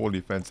 the whole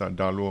defense,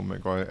 Darlow,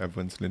 Maguire,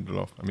 Evans,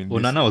 Lindelof. I mean,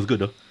 Onana was good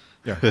though.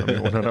 yeah, I mean,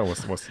 Onana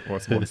was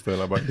monster,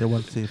 lah, but They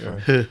one safe.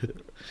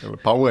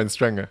 power and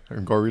strength,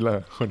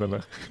 gorilla,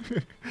 Onana.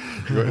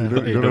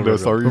 you don't know bro. the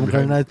story From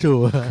behind.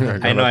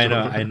 Garnacho.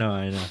 I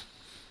know.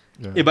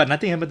 Yeah. But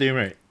nothing happened to him,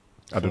 right?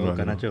 I don't know.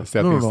 Garnacho.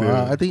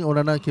 I think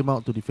Onana came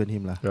out to defend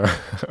him lah. Yeah.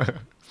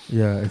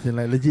 Yeah, as in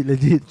like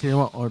legit came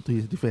out onto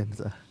his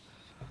defense.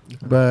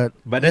 But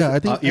But yeah, that's I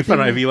think in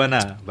front of everyone,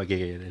 lah. But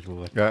okay, let's move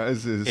on. Yeah,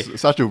 it's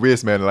such a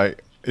waste, man.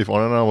 Like, if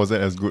Onana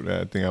wasn't as good,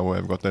 I think I would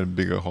have gotten a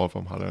bigger haul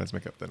from Haaland as my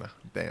captain.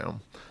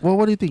 Damn. Well,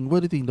 what do you think?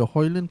 The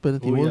Hoyland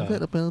penalty, Oh, was yeah.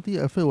 that a penalty?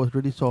 I felt it was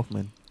really soft,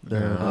 man.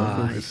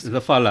 It's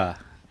a foul, lah.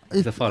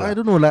 It's a foul, lah. I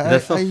don't know, like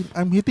That's soft.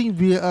 I'm hitting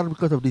VAR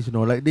because of this, you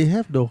know. Like they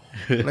have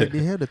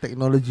the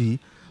technology,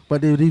 but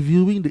they're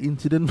reviewing the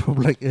incident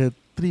from like a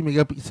 3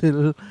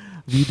 megapixel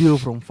video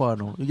from far.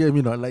 No, you get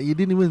me? No, like you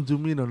didn't even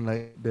zoom in on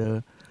like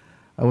the.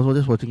 I was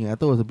just watching it. I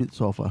thought it was a bit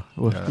soft. It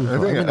was Yeah, too I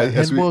soft. I think mean, like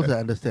as we- handballs, I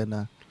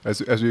understand.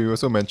 As we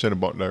also mentioned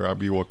about the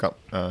Rugby World Cup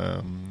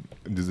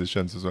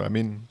decisions as well. I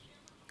mean,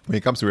 when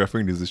it comes to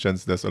refereeing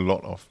decisions, there's a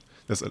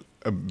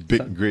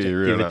big grey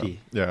area. Subjectivity.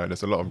 Yeah,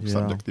 there's a lot of Yeah.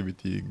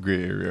 subjectivity,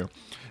 grey area.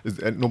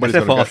 And nobody's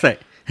Except for gonna offside.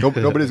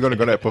 nobody's gonna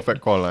get a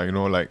perfect call. You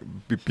know, like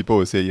people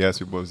will say yes,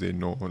 people will say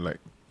no.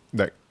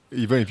 Like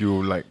even if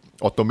you like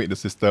automate the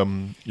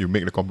system, you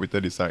make the computer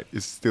decide,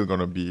 it's still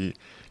gonna be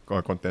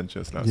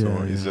contentious. So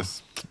Yeah, it's yeah.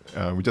 just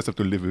we just have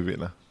to live with it.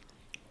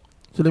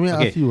 So let me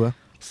Okay. ask you,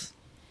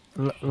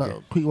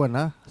 quick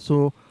one.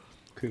 So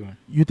Quick one.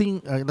 you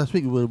think last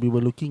week we were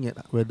looking at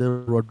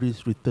whether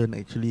Rodri's return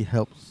actually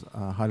helps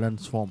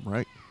Haaland's form,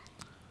 right?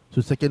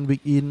 So second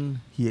week in,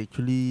 he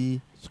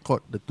actually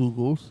scored the 2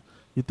 goals.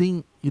 You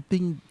think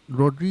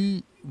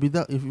Rodri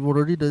if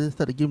Rodri doesn't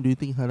start the game, do you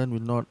think Haaland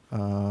will not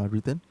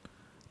return?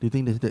 Do you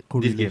think there's that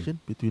correlation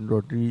between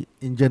Rodri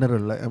in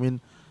general? Like, I mean,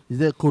 is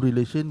there a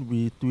correlation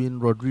between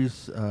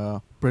Rodri's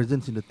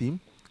presence in the team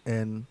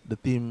and the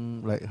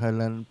team like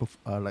Haaland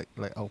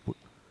like output?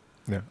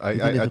 Yeah, You think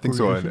there's I a think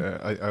so.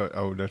 correlation?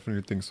 I would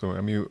definitely think so.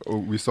 I mean,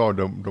 we saw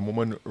the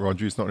moment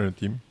Rodri is not in the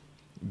team,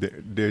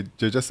 they're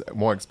just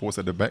more exposed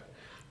at the back,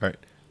 right?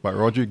 But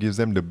Rodri gives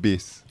them the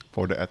base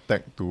for the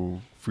attack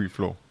to free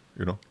flow.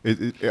 You know,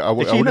 I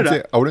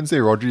wouldn't say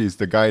Rodri is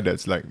the guy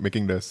that's like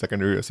making the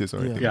secondary assist or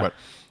anything, Yeah. but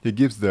he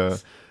gives the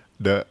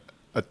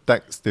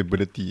attack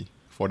stability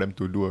for them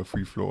to do a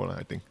free flow.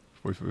 I think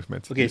with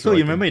Man City. Okay, so I you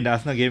think- remember in the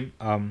Arsenal game,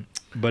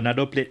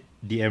 Bernardo played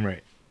DM,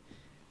 right?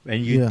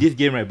 When Yeah. this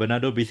game, right,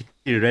 Bernardo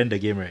basically ran the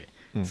game, right?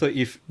 So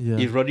if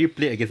Rodri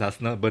played against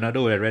Arsenal,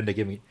 Bernardo would have ran the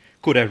game,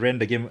 could have ran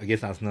the game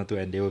against Arsenal too,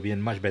 and they would be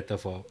much better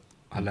for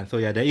Haaland. So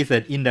yeah, there is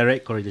an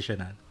indirect correlation.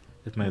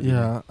 That's my opinion.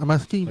 Yeah, I'm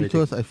asking What do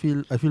you because I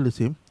feel the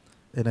same,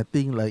 and I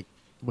think like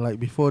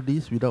before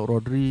this, without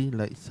Rodri,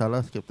 like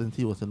Salah's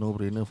captaincy was a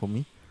no-brainer for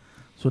me.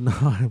 So now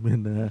I'm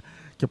in a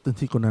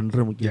captaincy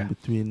conundrum again Yeah.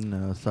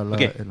 between Salah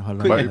Okay, and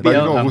Haaland. quick But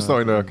you FPL, know who's not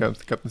in the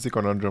captaincy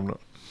conundrum? Not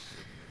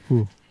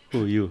Who?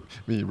 Who you?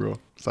 me, bro.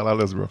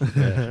 Salah's, bro.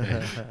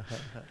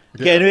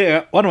 Okay,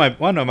 anyway,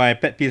 one of my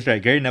pet peeves,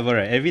 right? Gary Neville,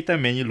 right? Every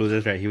time Man U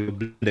loses, right, he will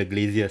blame the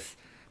Glaziers.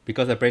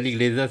 Because apparently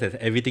Glazers has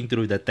everything to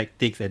do with the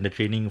tactics and the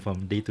training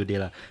from day to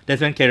day. That's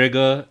when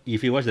Carragher,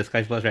 if you watch the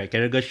Sky Sports, right,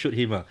 Carragher shoot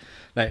him.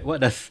 Like, what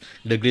does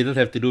the Glazers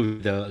have to do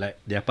with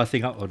they're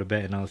passing out of the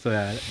bat and all? So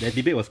that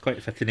debate was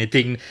quite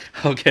fascinating,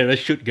 how Carragher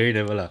shoot Gary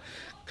Neville.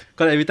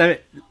 Because every time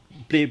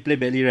play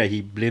badly, right,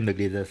 he blamed the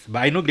Glazers. But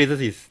I know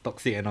Glazers is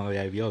toxic and all,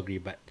 yeah, we all agree.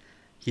 But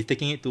he's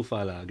taking it too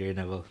far, lah. Gary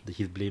Neville.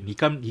 His blame. He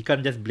can't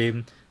just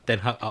blame Ten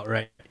Hag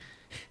outright.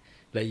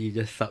 Like he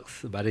just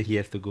sucks, but then he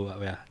has to go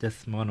up. Yeah,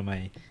 just I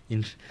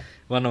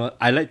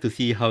like to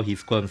see how he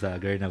squirms,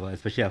 Gary Neville,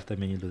 especially after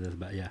many losers.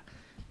 But yeah.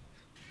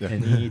 Yeah.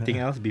 Anything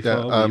else before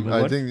we move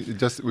I on? think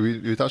just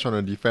we touched on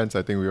the defense.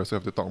 I think we also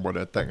have to talk about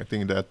the attack. I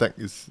think the attack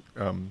is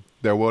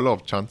there were a lot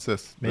of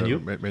chances. Menu?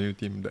 The Menu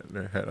team that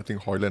they had. I think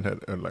Højlund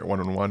had like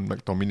 1-on-1.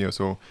 McTominay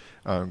also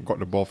got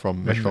the ball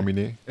from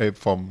McTominay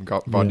from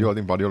Vardy. I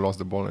think Vardy lost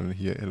the ball and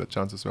he had a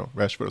chance as well.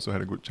 Rashford also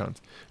had a good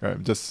chance.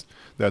 Just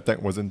the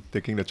attack wasn't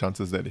taking the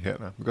chances that they had.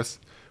 Because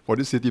for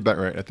this City back,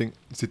 right, I think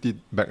City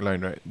back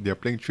line, right, they are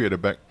playing 3 at the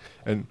back,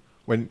 and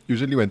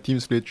usually when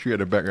teams play 3 at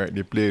the back, right,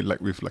 they play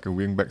like with like a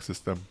wing back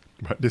system.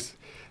 But this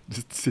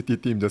City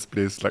team just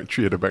plays like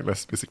 3 at the back.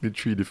 That's basically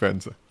 3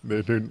 defense.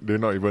 They're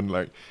not even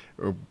like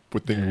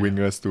putting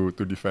wingers to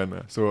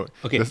defend. So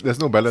there's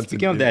no balance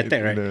Speaking of the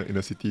attack, right? in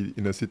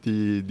a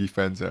City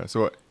defense.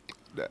 So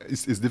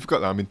it's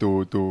difficult. I mean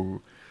for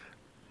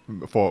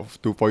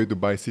you to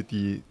buy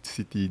City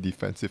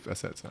defensive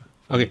assets.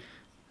 Okay.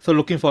 So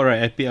looking for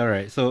FPL,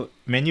 right? So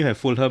Man U have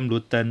Fulham,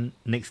 Luton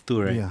next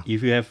 2, right? Yeah.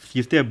 If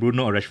you still have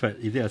Bruno or Rashford,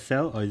 is it a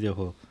sell or is it a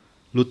hold?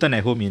 Luton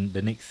at home in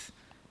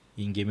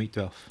game week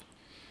 12.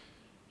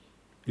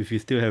 If you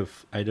still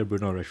have either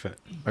Bruno or Rashford.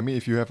 I mean,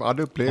 if you have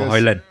other players, Or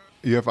Højlund.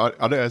 you have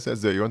other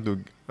assets that you want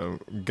to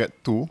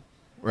get to,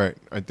 right?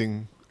 I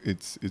think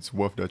it's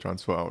worth the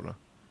transfer out,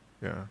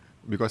 yeah.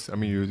 Because I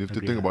mean, you have to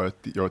Agree, think about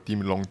your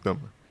team long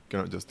term. You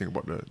cannot just think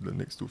about the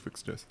next 2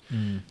 fixtures.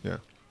 Yeah.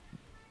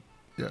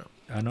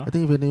 No? I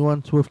think if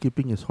anyone's worth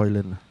keeping is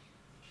Højlund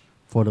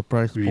for the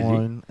price Really?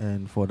 point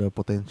and for the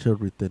potential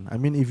return. I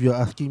mean, if you're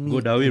asking me Go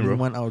Darwin, bro.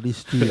 anyone out of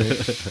these 3,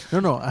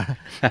 right? no.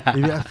 If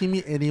you're asking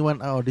me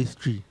anyone out of these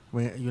 3,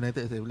 when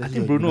United, let's say think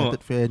you're a Bruno.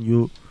 United fan,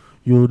 you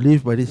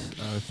live by this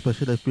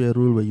special FPL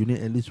rule where you need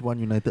at least one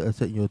United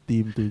asset in your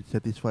team to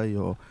satisfy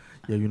your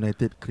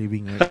United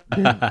craving, right?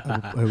 Then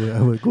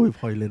I will go with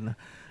Højlund.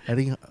 I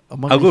think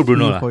among I'll go these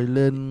Bruno three, lah.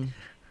 Højlund.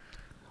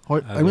 I'll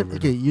go Bruno.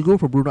 Okay, you go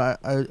for Bruno.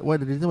 Why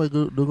the reason why I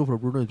don't go for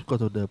Bruno is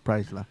because of the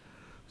price lah.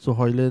 So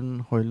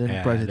Højlund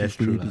Yeah, price that's is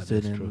pretty true lah,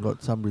 decent that's and true.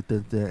 got some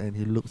returns there, and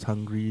he looks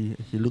hungry.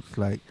 He looks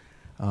like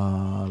Too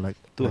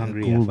a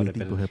hungry, goal for the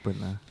waiting to penalty. happen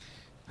lah.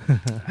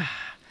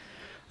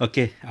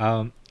 Okay.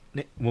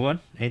 Move on.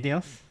 Anything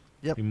else?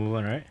 Yep. We move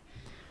on, right?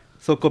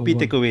 So copy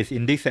Move on. takeaways.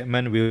 In this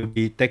segment, we'll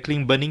be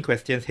tackling burning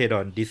questions head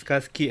on,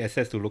 discuss key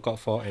assets to look out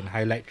for, and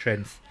highlight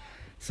trends.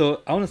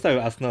 So I want to start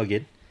with Arsenal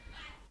again.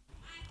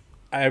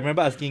 I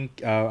remember asking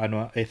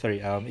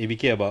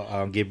ABK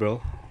about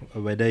Gabriel,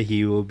 whether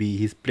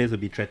his place will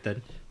be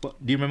threatened. Do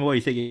you remember what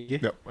you said, Gabriel?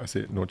 Yep. I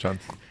said no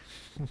chance.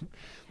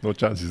 No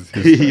chance.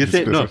 You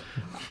said no.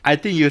 I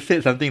think you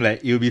said something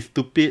like it will be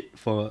stupid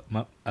for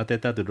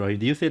Arteta to draw him.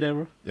 Did you say that,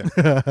 bro?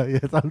 Yeah,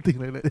 something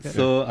like that. Yeah.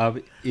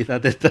 So is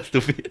Arteta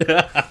stupid?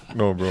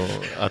 No, bro.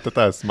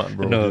 Arteta is smart,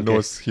 bro.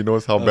 No, He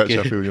knows how bad Okay.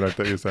 Sheffield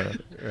United is.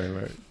 And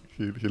like,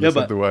 he Yeah, listened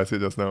but to what I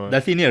said just now.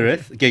 Does he need a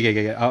rest?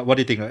 Okay. What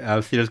do you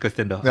think? Serious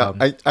question though. Yeah,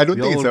 I don't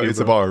we think all it's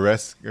agree, bro. about a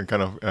rest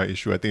kind of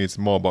issue. I think it's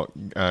more about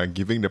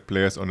giving the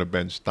players on the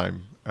bench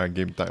time,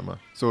 game time.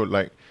 So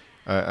like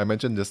I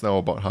mentioned just now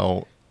about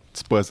how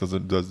Spurs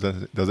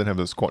doesn't have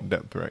the squad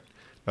depth, right?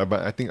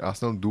 But I think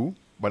Arsenal do.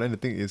 But then the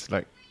thing is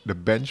like the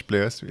bench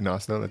players in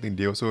Arsenal, I think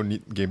they also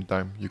need game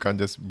time. You can't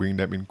just bring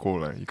them in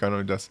cold. You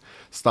cannot just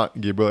start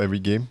Gabriel every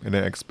game and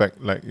then expect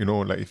like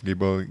if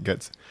Gabriel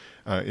gets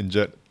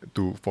injured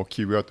for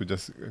Kyrgios to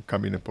just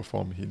come in and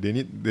perform. They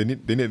need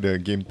the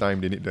game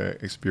time. They need the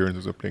experience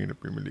also playing in the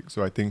Premier League.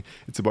 So I think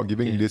it's about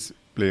giving these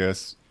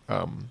players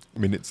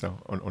minutes now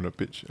on the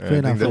pitch. And I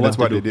enough. think So that's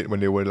what what to they did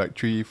when they were like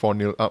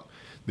 3-4-0 up.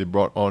 They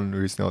brought on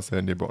Reece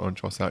Nelson, they brought on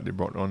Trossard, they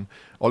brought on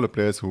all the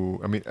players who...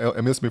 I mean,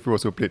 Emil Smith-Rowe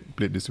also played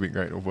this week,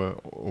 right, over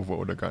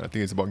Odegaard. I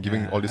think it's about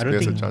giving all these I don't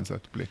players a think- chance to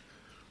play.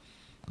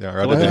 Yeah,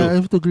 what rather to than... do? I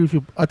have to agree with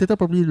you. Arteta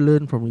probably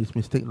learned from his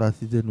mistake last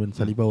season when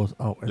Saliba was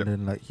out, and Yep.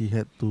 then like he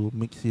had to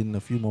mix in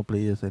a few more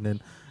players, and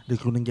then they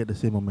couldn't get the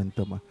same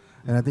momentum.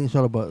 And I think it's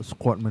all about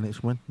squad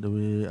management, the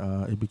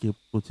way ABK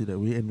puts it that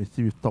way, and we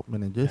see with top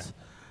managers.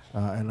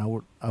 And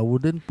I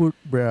wouldn't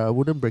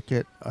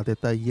bracket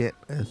Arteta yet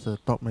as a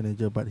top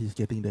manager, but he's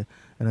getting there.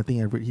 And I think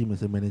I rate him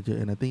as a manager.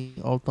 And I think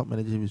all top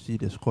managers we see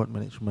their squad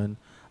management,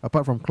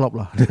 apart from Klopp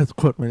their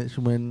squad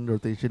management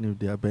rotation with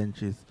their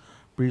bench is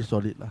pretty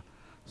solid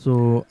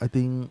So I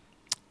think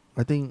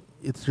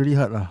it's really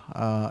hard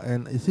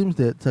and it seems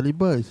that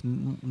Saliba is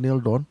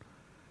nailed on.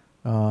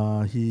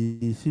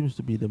 He seems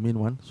to be the main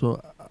one. So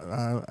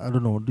I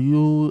don't know. Do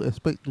you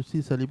expect to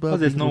see Saliba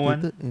Because there's being no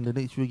one. rotated in the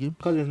next few games?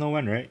 Because there's no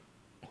one, right?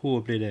 Who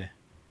will play there?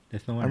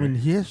 There's no one. I mean, right?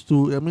 he has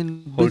to. I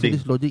mean, based on Holding.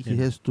 this logic, he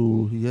Yeah. has to.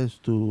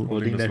 Holding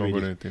Holding that is not really.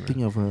 good or anything.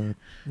 Think of a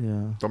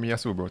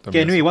Tomiyasu, bro.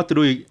 Okay, anyway, Tomiyasu. what to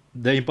do?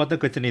 The important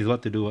question is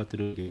what to do.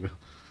 Gabriel.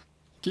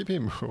 Keep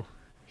him, bro.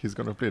 He's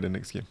going to play the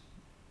next game.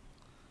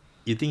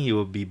 You think he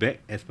will be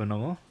back as per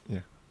normal? Yeah.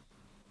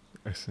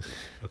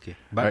 Okay,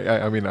 but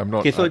I mean, I'm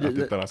not Okay, so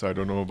Arteta, so I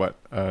don't know, but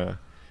so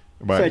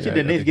actually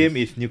the next game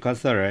is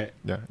Newcastle, right?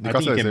 Yeah, I think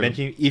Newcastle you is can a- bench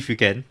him if you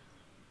can.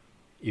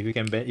 if you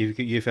can if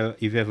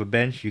you have a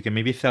bench, you can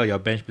maybe sell your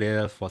bench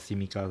player for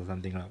Simicas or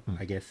something like,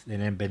 I guess,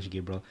 and then bench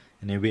Gabriel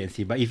and then wait and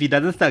see. But if he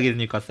doesn't start against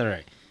Newcastle,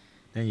 right,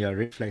 then your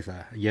red flags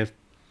are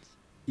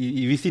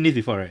you've seen this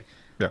before, right?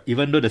 Yeah.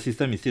 Even though the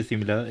system is still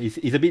similar, it's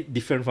a bit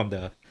different from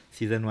the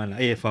season one,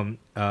 from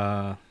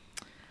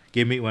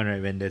game week one,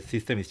 right, when the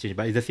system is changed.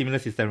 But it's a similar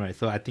system, right?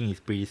 So I think it's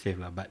pretty safe,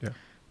 lah. But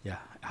yeah.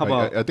 How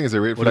about I think it's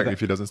a red flag Odegaard? if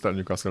he doesn't start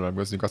Newcastle,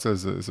 because Newcastle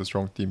is a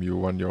strong team. You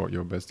want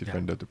your best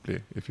defender to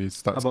play. If he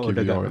starts How about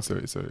QVR,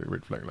 Odegaard? it's a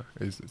red flag.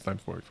 It's time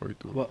for you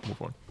to What-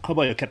 move on. How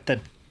about your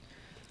captain?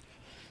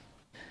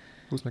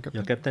 Who's my captain?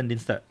 Your captain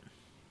didn't start.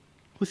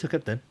 Who's your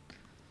captain?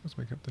 Who's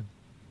my captain?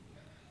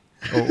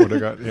 Oh,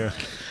 Odegaard, yeah.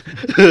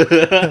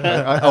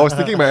 I was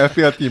thinking my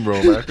FPL team,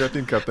 bro. My FPL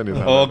team captain is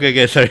Oh, Haaland.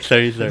 okay.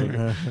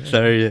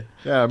 Sorry.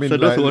 Yeah, I mean, So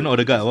those who own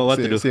Odegaard, what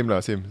to do? Same.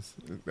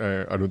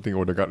 I don't think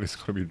Odegaard is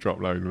going to be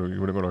dropped. You're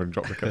not going to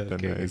drop the captain.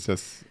 Okay. It's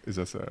just.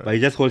 But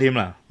you just hold him,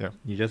 lah. Yeah.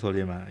 You just hold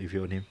him, if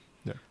you own him.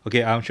 Yeah.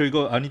 Okay. Should we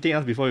go? Anything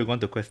else before we go on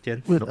to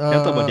questions? Wait, Can we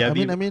talk about I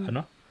Diaby? mean-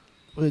 No?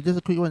 Wait, just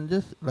a quick one.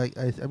 Just like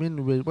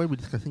why we're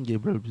discussing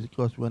Gabriel,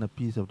 because we want a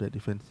piece of that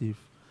defensive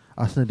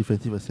Arsenal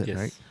defensive asset, Yes.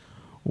 right?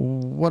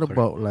 What Correct.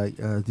 about like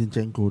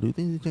Zinchenko? Do you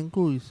think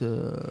Zinchenko is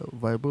a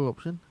viable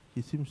option?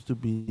 He seems to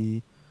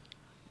be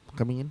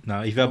coming in.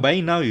 Now, if you're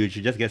buying now, you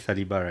should just get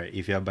Saliba, right?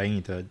 If you're buying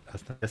into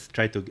Arsenal, just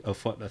try to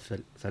afford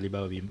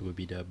Saliba will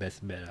be the best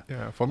bet.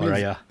 Yeah, for me, Or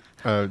it's-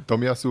 Raya.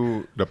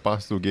 Tomiyasu, the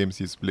past 2 games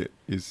he's played,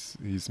 he's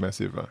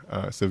massive.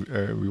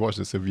 We watched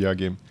the Sevilla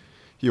game.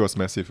 He was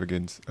massive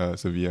against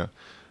Sevilla.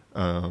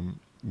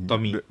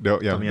 Tommy. There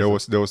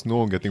Tomiyasu. was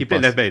no getting He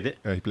past. played left back, is it?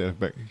 Yeah, he played left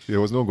back. There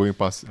was no going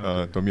past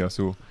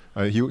Tomiyasu.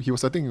 He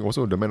was, I think,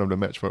 also the man of the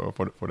match for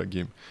that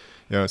game.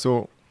 Yeah,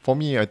 so for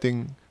me, I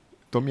think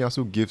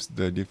Tomiyasu gives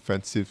the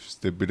defensive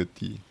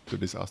stability to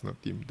this Arsenal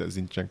team that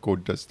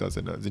Zinchenko just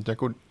doesn't.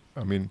 Zinchenko,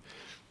 I mean,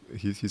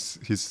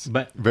 he's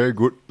But- very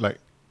good, like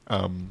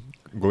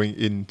going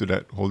into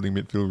that holding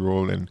midfield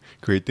role and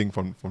creating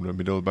from the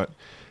middle, but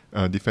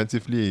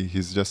defensively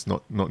he's just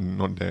not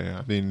there.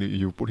 I mean,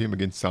 you put him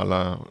against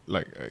Salah,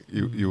 like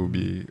it will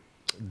be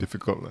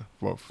difficult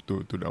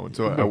to down.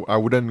 So I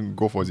wouldn't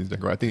go for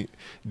Zinchenko. I think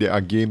there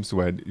are games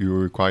where you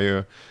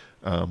require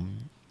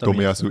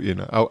Tomiyasu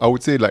in. I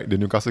would say like the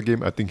Newcastle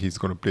game, I think he's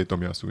going to play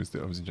Tomiyasu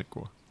instead of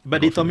Zinchenko.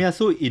 But did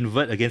Tomiyasu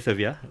invert against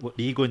Sevilla? Did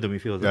he go into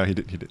midfield? Yeah, he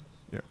did.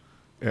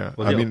 Yeah.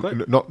 Was I it mean,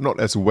 awkward? not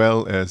as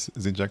well as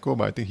Zinchenko,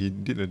 but I think he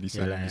did a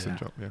decent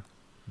job. Yeah.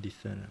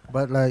 Decent.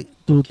 But like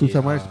to Okay,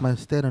 summarize my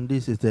stand on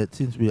this is that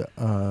since we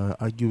are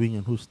arguing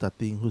on who's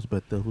starting, who's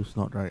better, who's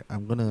not, right,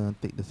 I'm gonna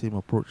take the same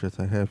approach as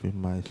I have in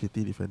my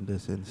City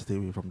defenders and stay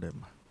away from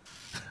them.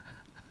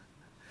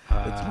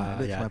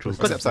 That's my true.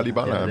 perspective. Except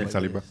Saliba, Yeah, I mean that's-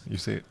 Saliba. You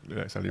say it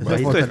like Saliba. But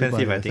he's for too Saliba,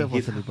 expensive, I think.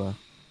 except for Saliba.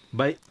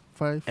 But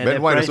 5, at Ben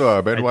that White price,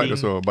 also, Ben I White think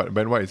also, but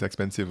Ben White is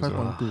expensive. So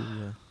 5.2,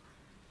 yeah.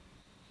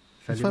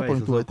 It's Saliba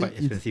is 5.2, also I quite think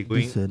it's expensive.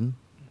 Going decent.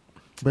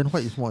 Ben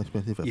White is more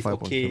expensive at It's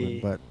 5.7, okay.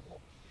 but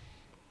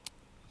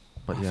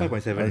yeah,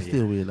 5.7 I stay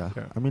away lah.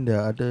 Yeah. I mean,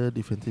 there are other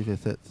defensive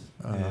assets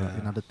Yeah.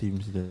 in other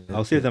teams.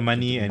 I'll save the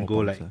money and go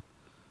more like points,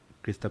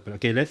 Crystal Palace.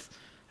 Okay, let's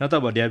now talk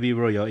about Diaby,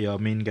 bro. Your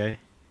main guy.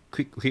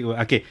 Quick word.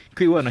 Okay,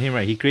 quick word on him,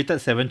 right? He created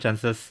 7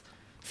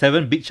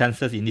 big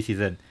chances in this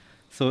season.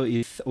 So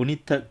it's only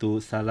third to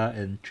Salah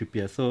and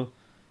Trippier. So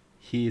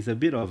he is a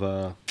bit of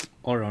a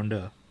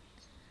all-rounder.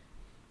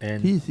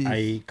 And He's-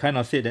 I kind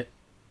of said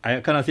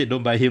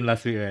don't buy him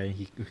last week, right?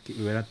 He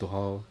went out to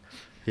Hull.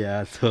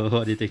 Yeah, so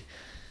what do you think?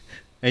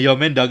 And your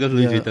man Douglas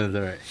Luiz Yeah. returns,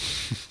 alright.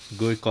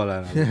 Good call,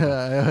 lah.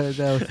 Yeah, I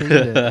was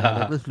saying that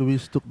Douglas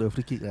Luiz took the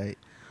free kick, right?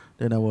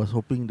 Then I was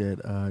hoping that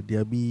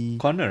Diaby...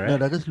 Corner, No, right?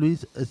 Douglas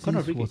Luiz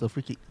Corner assist free was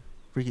kick.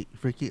 a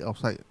free kick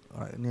outside,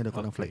 near the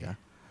corner flag.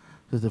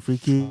 So it's a free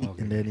kick,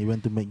 Okay. and then he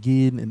went to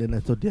McGinn, and then I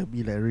saw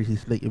Diaby like raise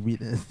his leg a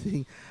bit and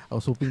thing. I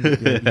was hoping that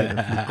Diaby had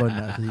a flick on,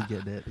 so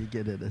he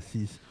get that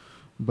assist.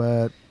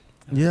 But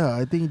yeah,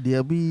 I think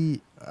Diaby.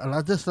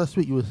 Just last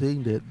week you were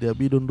saying that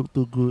Diaby don't look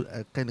too good.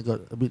 I kind of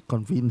got a bit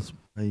convinced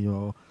by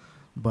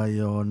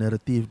your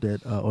narrative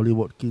that Ollie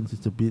Watkins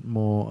is a bit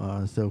more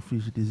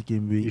selfish this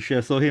game week. You should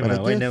have saw him, But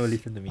I why you guess- never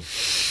listen to me?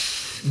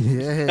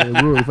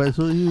 Yeah, bro. If I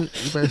saw him,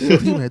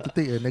 I had to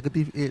take a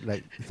 -8,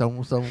 like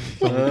some.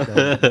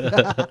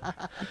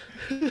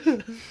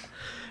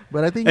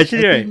 But I think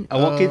Actually, I right, think,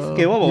 Watkins.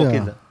 Okay, what about yeah.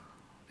 Watkins?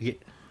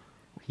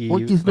 Okay,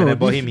 Watkins, when no, I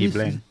bought this- him, he this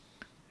blank. is-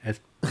 As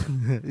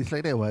It's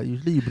like that, why?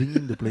 Usually you bring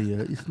in the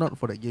player. It's not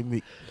for that game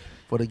week.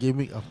 For the game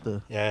week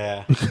after.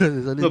 yeah. Because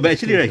it's only No, but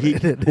this actually, right, case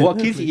that-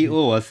 Watkins'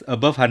 EO was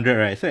above 100,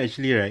 right? So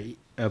actually, right,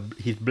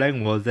 his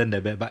blank wasn't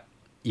that bad. But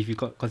if you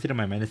consider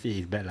my -8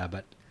 is bad lah,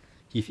 but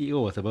his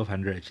EO was above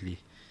 100 actually.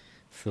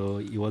 So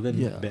it wasn't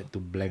Yeah. bad to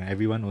blank.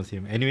 Everyone knows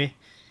him. Anyway,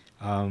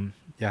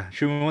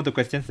 should we move on to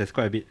questions? There's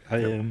quite a bit.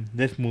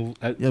 Let's move.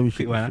 Yeah, we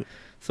quick should. one.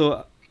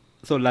 So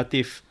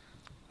Latif,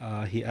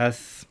 he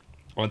asks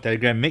on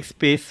Telegram, make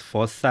space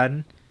for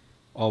Son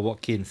or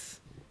Watkins.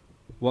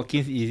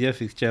 Watkins easier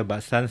fixture, but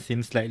Son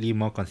seems slightly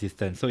more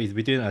consistent. So it's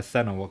between a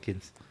Son or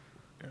Watkins.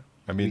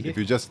 I mean, Okay. if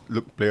you just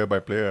look player by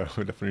player,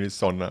 definitely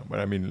Son. But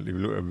I mean, if you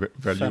look at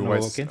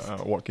value-wise, Watkins?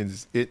 Watkins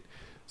is 8.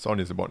 Son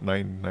is about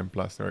 9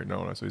 plus right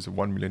now. So it's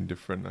 1 million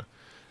different.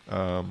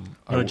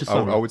 Just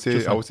Son, I would say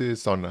just I Son. would say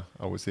Son.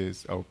 I would say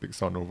I would pick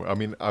Son over. I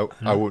mean,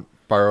 I would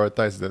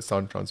prioritize the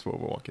Son transfer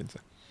over Watkins.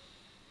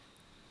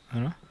 I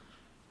don't know.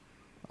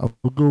 I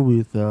will go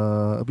with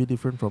a bit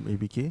different from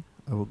ABK.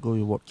 I will go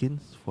with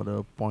Watkins for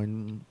the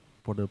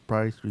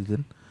price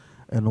reason,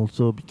 and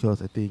also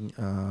because I think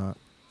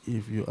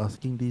if you're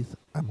asking this,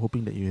 I'm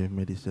hoping that you have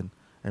Madison,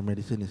 and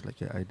Madison is like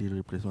an ideal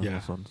replacement Yeah.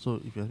 for Son. So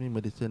if you ask me,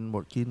 Madison,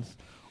 Watkins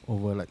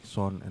over like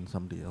Son and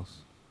somebody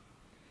else.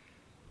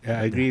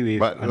 Yeah, I agree with.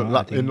 But Anwar,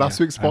 I think, in last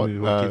week's I'm spot,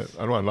 with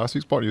Watkins. last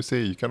week's spot, you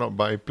say you cannot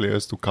buy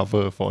players to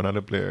cover for another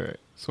player. Right?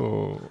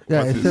 So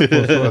Yeah, what's except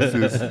this? for What's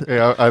this? Hey,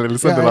 I'll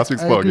listen to last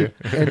week's I spot. agree.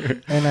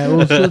 Okay. And I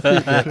also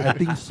said that I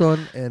think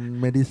Son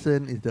and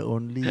Madison is the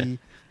only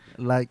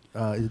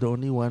is the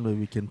only one where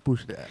we can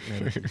push the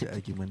narrative, the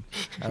argument.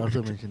 I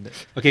also mentioned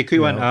that. Okay, quick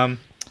one. Yeah.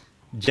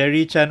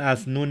 Jerry Chan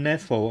asked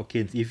Nunes for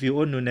Watkins. If you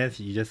own Nunes,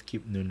 you just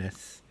keep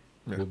Nunes.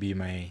 Yeah. Would be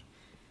my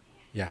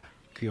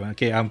quick one.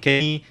 Okay,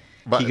 Kenny.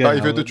 But if you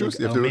have to choose,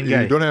 if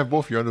you don't have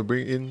both, you want to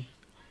bring in.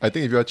 I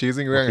think if you are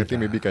chasing rank, I Watkins, think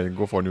maybe you can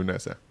go for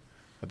Nunes.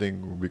 I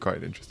think will be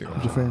quite interesting.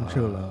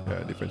 Differential.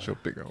 Yeah, differential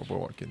pick over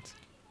Watkins.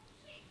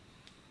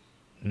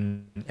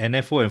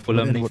 NFO and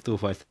Fulham next to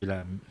for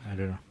Villa. I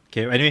don't know.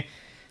 Okay, anyway,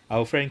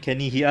 our friend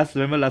Kenny, he asked.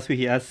 Remember last week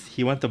he asked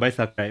he want to buy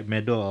Saka, right?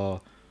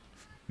 Sell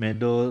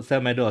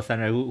Meadow or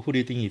Sunrise. Who do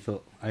you think he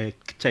sold? I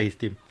check his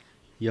team.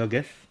 Your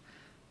guess?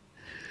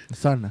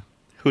 Son.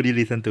 Who do you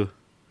listen to?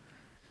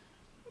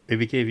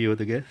 ABK, if you were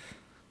to guess.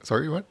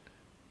 Sorry, what?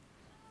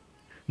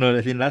 No,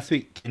 as in last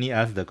week, Kenny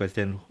asked the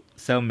question: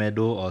 sell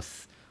Meadow or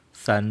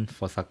Sun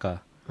for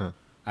Saka. Huh.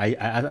 I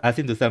asked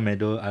him to sell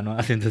Meadow. I know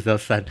asked him to sell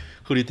Sun.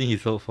 Who do you think he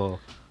sold for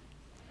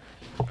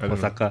I don't know.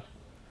 Saka?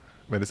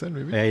 Medicine,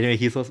 maybe? Yeah, anyway,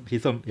 he sold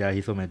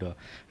Meadow.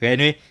 Okay,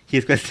 anyway,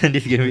 his question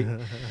this game week.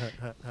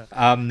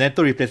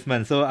 Neto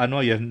replacement. So I know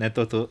you have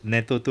Neto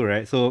too,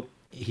 right? So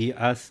he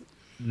asked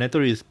Neto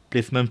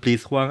replacement,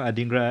 please Huang,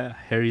 Adingra,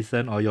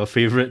 Harrison, or your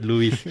favorite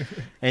Luis.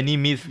 Any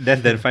miss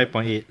less than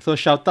 5.8. So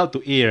shout out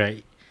to A,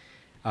 right?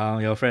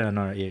 Your friend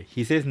Anwar A.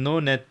 He says no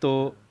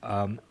Neto.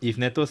 If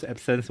Neto's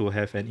absence will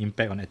have an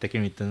impact on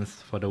attacking returns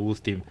for the Wolves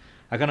team.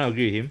 I cannot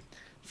agree with him.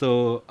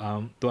 So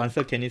to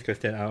answer Kenny's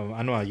question,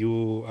 Anwar,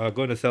 you are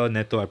going to sell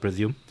Neto, I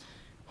presume.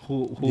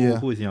 Who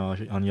is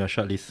on your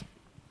short list?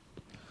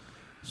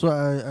 So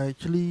I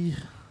actually,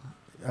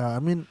 I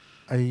mean,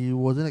 I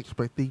wasn't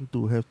expecting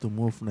to have to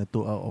move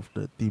Neto out of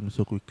the team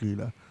so quickly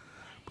lah,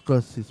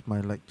 because he's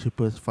my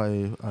cheapest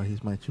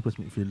he's my cheapest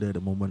midfielder at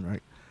the moment,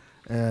 right?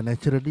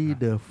 Naturally,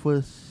 the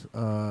first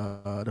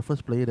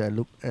player that I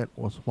looked at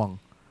was Huang,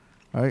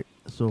 right?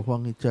 So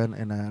Huang Hee-chan,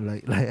 and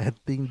I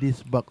think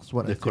this bugs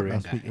what The I said Korean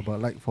last week guy.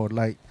 about like for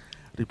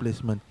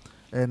replacement.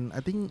 And I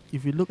think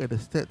if you look at the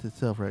stats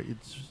itself, right,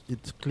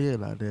 it's clear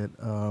lah that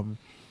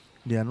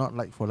they are not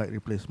like for like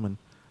replacement.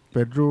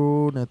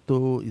 Pedro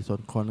Neto is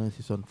on corners,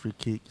 he's on free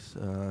kicks.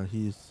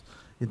 He's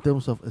in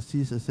terms of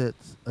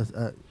stats,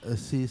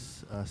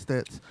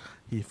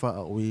 he far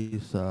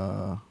outweighs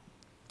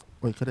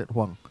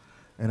Huang.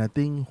 And I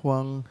think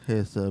Huang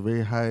has a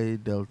very high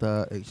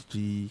delta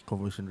XG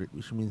conversion rate,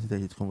 which means that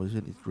his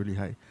conversion is really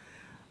high.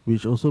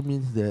 Which also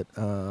means that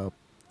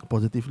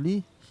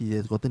positively he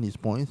has gotten his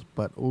points,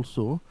 but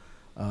also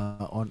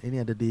on any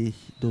other day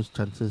those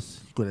chances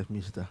he could have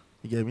missed.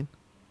 You get what I mean?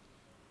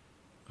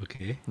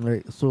 Okay.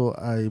 Right. So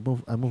I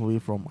move away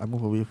from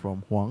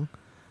Huang,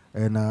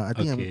 and I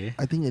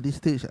think at this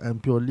stage I'm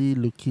purely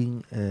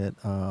looking at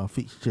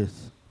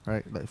fixtures,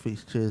 right? Like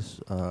fixtures,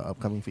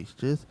 upcoming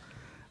fixtures.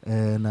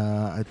 And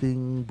I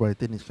think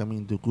Brighton is coming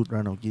into a good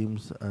run of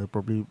games. I'll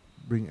probably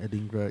bring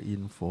Adingra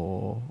in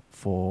for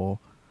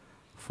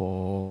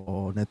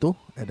Neto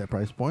at that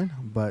price point.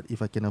 But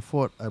if I can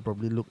afford, I'll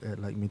probably look at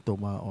like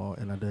Mitoma or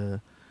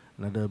another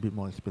bit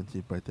more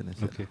expensive Brighton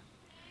asset.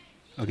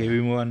 Okay,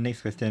 we move on.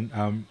 Next question.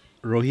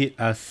 Rohit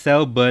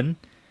sell Burn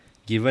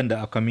given the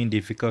upcoming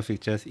difficult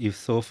fixtures. If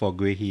so, for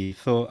Guehi.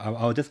 So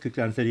I'll just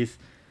quickly answer this.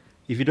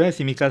 If you don't have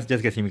Simikas,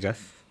 just get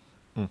Simikas.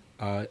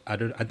 I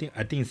think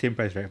it's same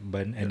price, right?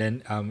 Burn. And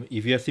then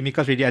if you have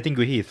Simikas ready, I think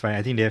Guehi is fine.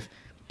 I think they have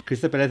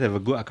Crystal Palace have a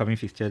good upcoming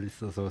fixture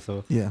list also.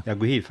 So yeah,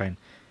 Guehi is fine.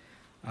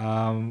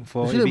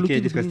 For actually,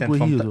 ABK, this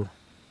question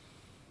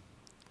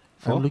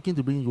from I'm looking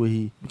to bring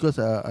Guehi because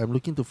I'm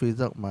looking to phase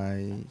out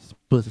my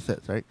Spurs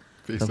assets, right?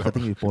 So I'm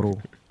starting with Poro.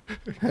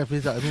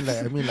 Phase out. I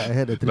mean like I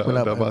had a triple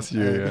up.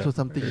 This was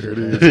something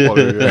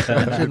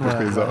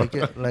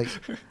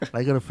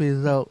I gotta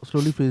phase out,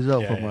 slowly phase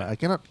out from. I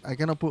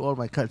cannot put all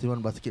my cards in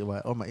one basket,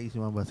 all my eggs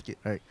in one basket,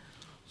 right?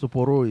 So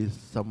Poro is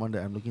someone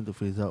that I'm looking to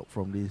phase out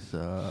from this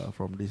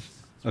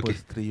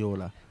Spurs trio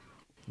lah.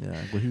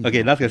 Yeah.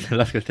 Okay,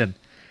 last question.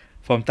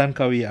 From Tan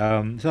Kawi,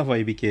 it's not for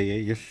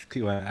ABK, just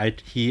quick one.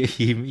 He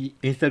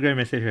Instagram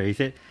message, right? He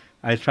said,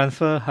 I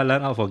transfer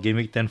Haaland out for game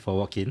week 10 for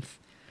Watkins.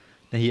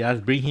 Then he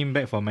asked, bring him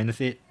back for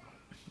 -8.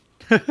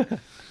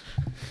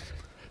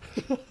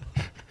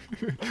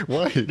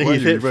 Why? Then Why he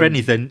you said even- friend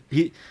is a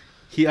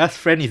he asked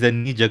friend is a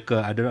knee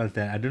jerker. I don't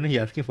understand. I don't know he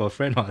asking for a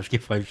friend or asking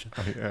for himself.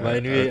 But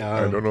anyway,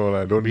 I don't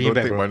know. Don't bring it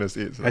back, take bro.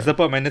 -8. I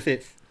support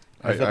 -8.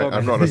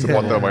 I'm not a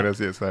supporter of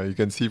 -8. You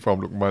can see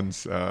from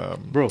Lukman's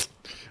Bro,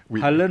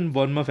 week. Haaland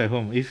Bournemouth at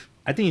home.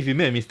 I think if you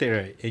make a mistake,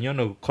 right, and you want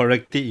to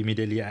correct it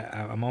immediately,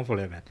 I'm all for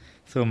that, man.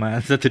 So my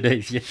answer to that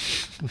is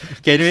yes.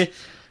 Okay, anyway,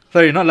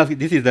 sorry, not last.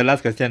 This is the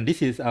last question.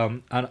 This is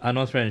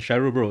Anwar's friend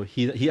Shahrul, bro.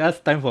 He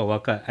asked time for a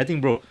wildcard. I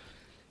think, bro,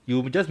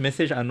 you just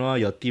message Anwar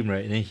your team,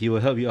 right, and then he will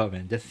help you out,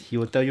 man. He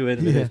will tell you when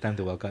Yeah. it's time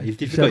to wildcard. It's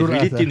difficult. Shahrul It's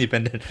really asked, team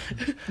dependent.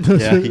 So,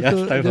 Yeah, he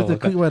asked time for just a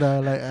quick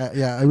wildcard. one.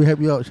 Yeah, I will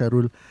help you out,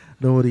 Sharul.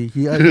 Don't worry.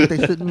 He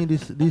texted me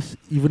this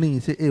evening. He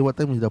said, "Hey, what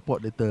time is the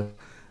pod later?"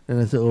 And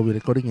I said, "Oh, we're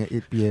recording at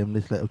 8 p.m."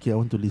 He's like, "Okay, I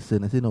want to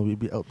listen." I said, "No, we'll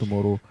be out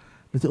tomorrow."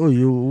 He said, "Oh,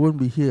 you won't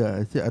be here."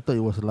 I said, "I thought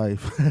it was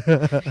live."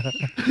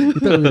 He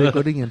thought we were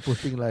recording and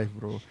posting live,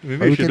 bro. Maybe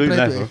But we we should can do it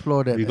try live, to bro.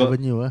 explore that We got-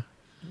 avenue,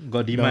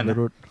 Got down demand. the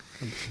road.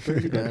 Got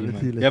Yeah,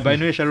 demand. let's Yeah, but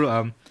see. anyway,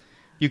 Shahrul,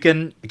 you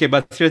can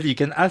but seriously, you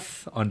can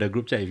ask on the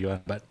group chat if you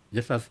want, but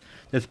just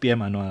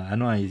PM Anwar.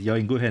 Anwar you're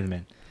in good hands,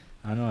 man.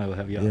 Anwar will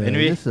help you out. Yeah,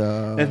 Anyway, just,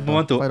 let's move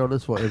on to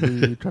 $5 for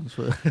every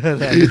transfer.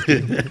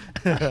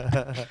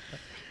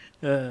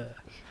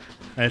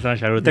 nice one,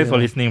 Shahrul. Thanks for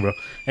Yeah. listening, bro.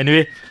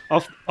 Anyway,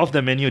 off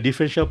the menu,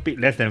 differential pick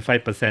less than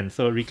 5%.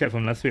 So recap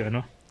from last week,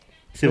 Anwar.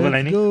 Silver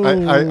Let's lining. go.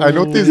 I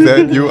noticed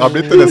that you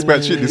updated the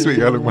spreadsheet this week,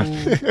 Lukman.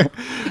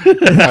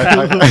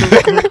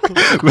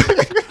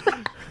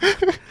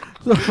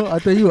 So I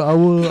tell you,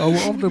 our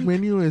off the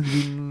menu has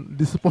been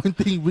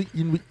disappointing week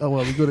in week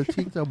out. We gotta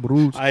change some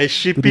rules. I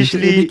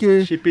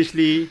ABK.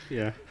 sheepishly,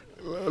 yeah.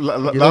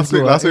 Last let's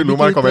week, go.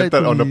 Luman ABK commented tried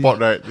to on the be- pod,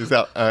 right? He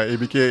said,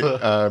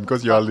 ABK,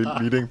 because you are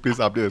leading, please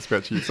update the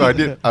spreadsheet. So I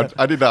did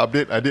the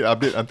update. I did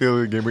update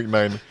until game week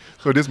 9.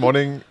 So this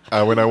morning,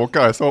 when I woke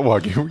up, I saw, wow,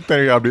 game week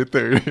 10 already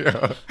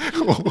updated.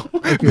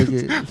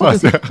 Okay. So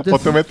What's that? just-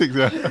 Automatic,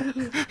 yeah.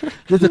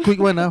 Just a quick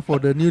one for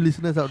the new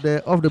listeners out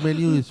there. Off the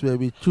menu is where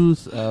we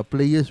choose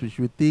players which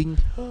we think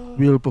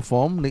will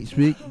perform next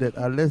week that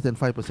are less than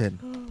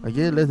 5%.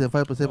 Okay, less than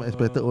 5%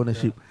 expected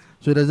ownership.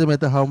 So it doesn't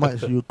matter how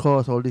much you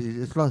cost all this.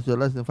 As long as you're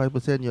less than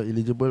 5%, you're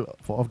eligible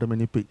for off the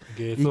menu pick.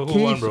 Okay, In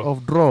case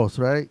of draws,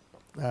 right,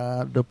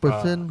 the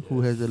person who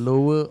has a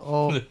lower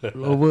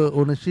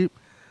ownership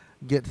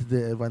gets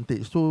the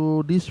advantage.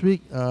 So this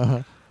week,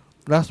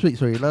 last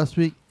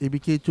week,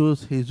 ABK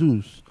chose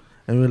Jesus.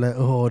 And we're like,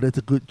 oh, that's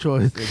a good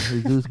choice.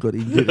 And Jesus got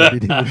injured and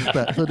didn't even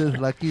start. So that's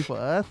lucky for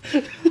us.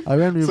 I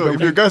went with So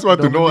if you Dominic- guys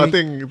want to know, I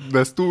Dominic- think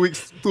there's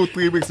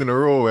 3 weeks in a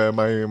row where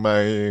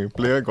my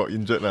player got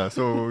injured.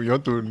 So you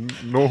want to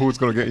know who's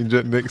going to get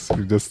injured next,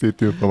 you just stay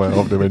tuned for my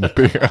off the menu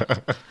pick.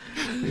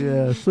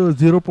 Yeah, so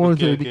 0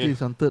 points. Okay, ABK okay.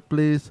 is on third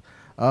place.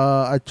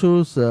 I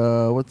chose,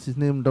 what's his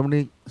name?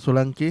 Dominic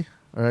Solanke,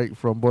 right,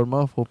 from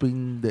Bournemouth,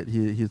 hoping that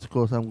he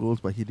score some goals,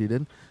 but he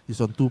didn't. He's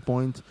on 2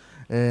 points.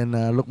 And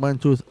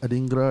Lokman chose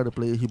Adingra, the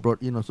player he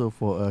brought in also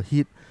for a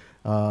hit.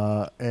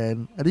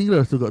 And Adingra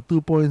also got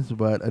 2 points,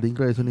 but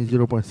Adingra is only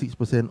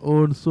 0.6%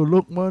 owned. So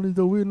Lokman is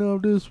the winner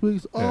of this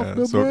week's Off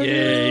the so- Menu.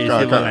 Yay,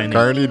 silver lining.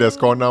 Currently, the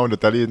score now, the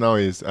tally now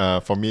is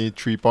for me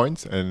 3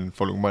 points, and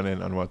for Lukman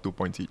and Anwar 2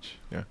 points each.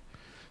 Yeah.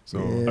 So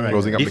Yeah. Alright,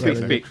 closing up this the week's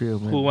gap. pick. Trio,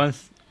 man. Who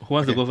wants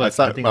to go I first?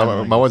 start, think my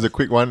Anwar. one's a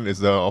quick one. Is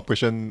the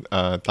Operation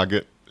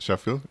Target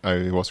Sheffield.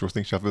 I was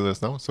roasting Sheffield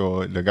just now.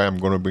 So the guy I'm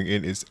going to bring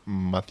in is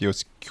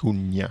Matheus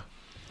Cunha.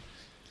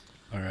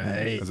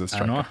 Alright, As a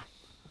striker. Anwar.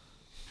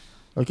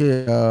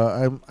 Okay,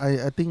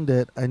 I think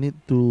that I need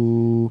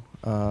to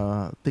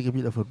take a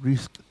bit of a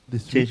risk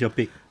this Change week, your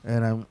pick.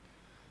 and I'm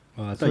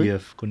Oh, I thought Sorry? you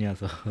have Cunha,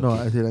 so no,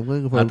 I said I'm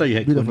going for I a thought you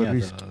had bit of a Cunha,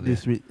 risk so,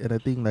 this week, and I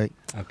think like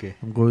okay.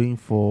 I'm going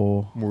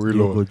for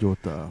Murillo. Diogo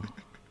Jota.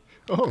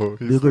 Oh,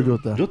 he's Diogo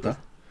Jota. Jota,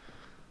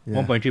 Yeah.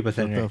 1.3%,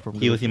 Jota right? from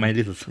He was in my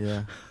Liverpool. list also.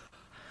 Yeah.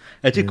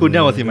 Actually, Yeah,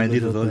 Cunha was in my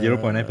Diogo list also,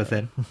 Jota.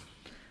 0.9%.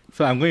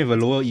 So I'm going with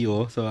a lower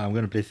EO, so I'm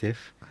going to play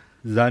safe.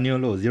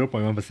 Zaniolo,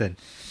 0.1%.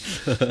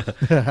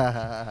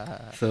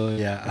 So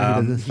yeah,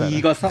 And he doesn't start,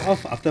 he got subbed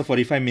off after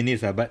 45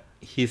 minutes, but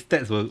his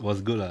stats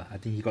was good. I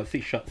think he got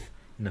 6 shots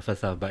in the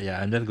first half. But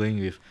yeah, I'm just going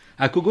with...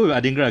 I could go with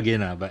Adingra again,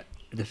 but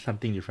there's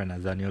something different.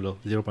 Zaniolo,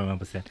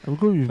 0.1%. I'm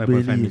going with 5.5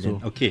 Bailey million.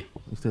 also Okay.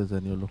 instead of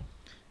Zaniolo.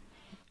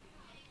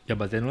 Yeah,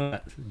 but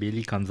Zaniolo,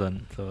 Bailey comes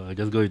on, so I'll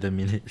just go with the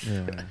minutes.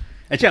 Yeah.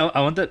 Actually,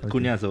 I wanted Okay.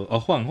 Cunha, so... Oh,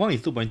 Huang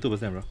is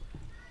 2.2%, bro.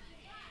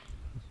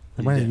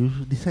 Come on,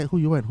 you decide who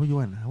you want.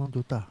 I want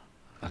Jota.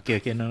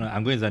 Okay, no,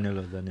 I'm going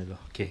Zaniolo.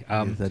 Okay,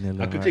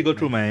 Zaniolo, I'll quickly go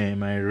through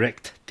my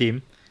wrecked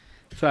team.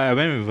 So I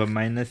went with a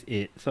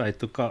 -8. So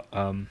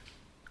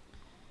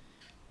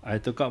I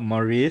took out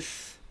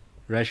Morris,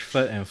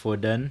 Rashford and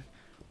Foden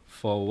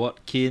for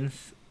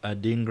Watkins,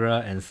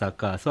 Adingra and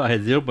Saka. So I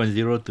had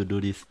 0.0 to do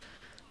this.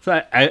 So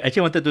I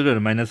actually wanted to do the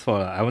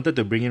 -4. I wanted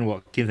to bring in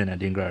Watkins and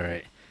Adingra,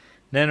 right?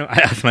 Then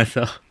I asked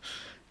myself,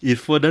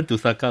 is Foden to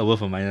Saka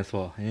worth a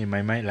 -4? And in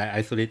my mind, like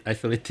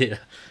isolated.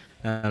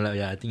 I'm like,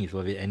 yeah, I think it's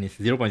worth it, and it's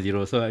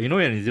 0.0. So when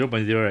it's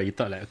 0.0, right, you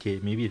thought like, okay,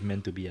 maybe it's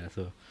meant to be.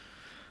 So,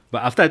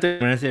 but after I took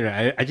Wednesday,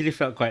 right, I actually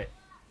felt quite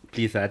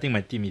pleased. I think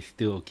my team is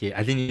still okay.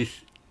 I think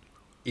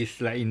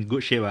is like in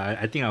good shape.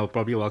 I think I'll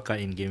probably walk out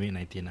in game week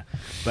 19.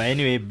 But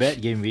anyway,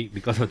 bad game week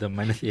because of the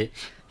 -8.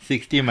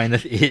 60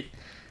 -8.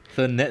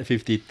 So net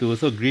 52.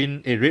 So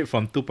green rate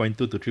from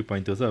 2.2 to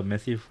 3.2. So a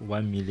massive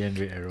 1 million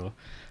red arrow.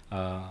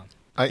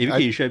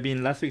 You should have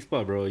been last week's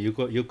spot, bro. You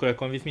could have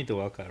convinced me to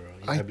walk out, bro.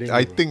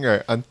 I think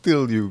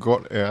until you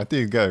got I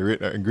think you get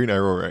a green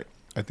arrow, right?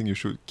 I think you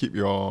should keep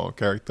your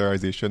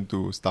characterization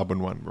to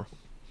stubborn one, bro.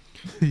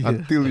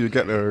 Until you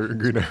get a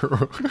green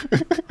arrow.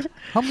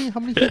 How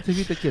many hits have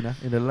you taken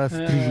in the last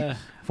 3 weeks?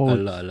 4 A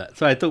weeks? lot.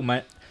 So I took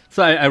my.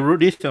 So I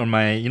wrote this on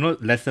my,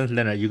 lessons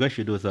learned, right? You guys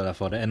should do so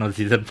for the end of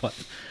season pod.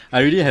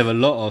 I really have a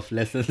lot of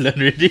lessons learned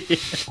already.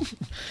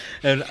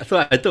 And so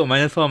I took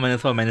 -4,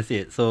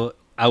 -8. So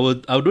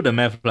I'll do the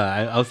math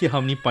lah. I'll see how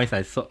many points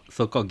I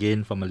so-called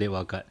gained from a late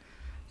wildcard.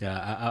 Yeah,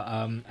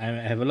 I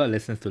have a lot of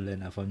lessons to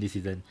learn from this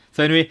season.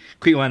 So anyway,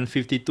 quick one,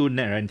 52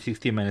 net, right?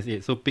 60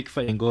 -8. So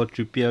Pickford and goal,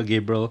 Trippier,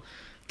 Gabriel,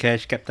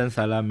 Cash, Captain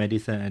Salah,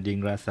 Madison,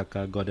 Adingra,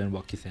 Saka, Gordon,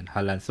 Watkins, and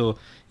Haaland. So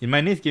in my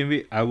next game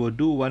week, I will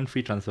do one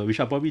free transfer, which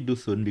I'll probably do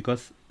soon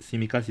because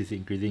Tsimikas is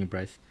increasing in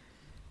price.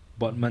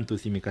 Botman to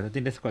Tsimikas. I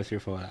think that's quite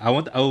straightforward. I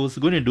was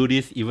going to do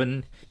this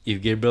even if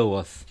Gabriel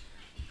was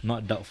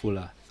not doubtful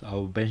lah. So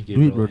I'll bench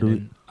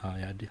Gabriel.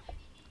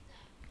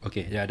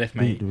 Okay, yeah, that's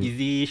my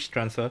easy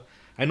transfer.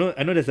 I know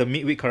there's a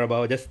midweek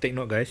Carabao. Just take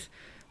note, guys.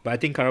 But I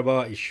think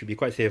Carabao it should be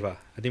quite safe. I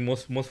think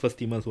most first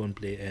teamers won't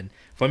play, and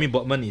for me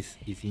Botman is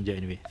injured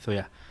anyway. So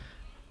yeah.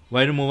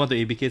 Why don't we move on to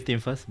ABK's team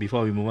first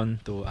before we move on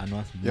to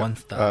Anwar's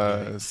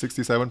monster?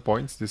 67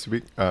 points this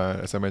week.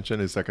 As I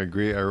mentioned, it's like a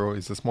grey arrow.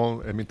 It's a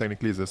small. I mean,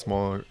 technically, it's a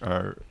small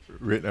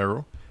red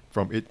arrow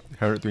from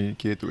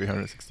 820k to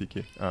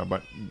 860k.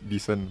 But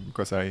decent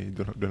because I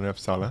don't have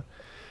Salah.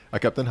 I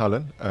captain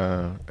Haaland.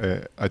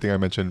 I think I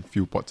mentioned a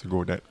few pods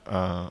ago that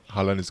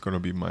Haaland is going to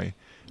be my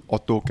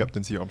auto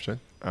captaincy option.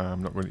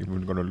 I'm not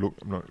even going to look.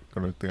 I'm not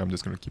going to think. I'm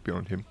just going to keep it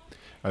on him.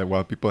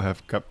 While people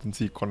have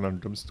captaincy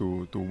conundrums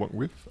to work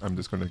with, I'm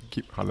just going to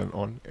keep Haaland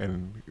on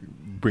and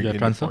bring in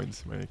the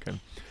points when I can.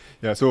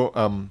 Yeah, so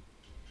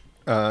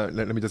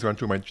let me just run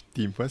through my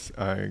team first.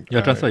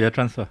 Your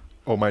transfer.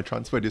 Oh, my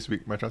transfer this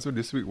week. My transfer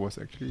this week was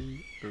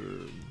actually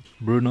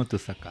Bruno to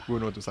Saka.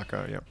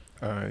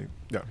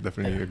 Yeah,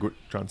 definitely a good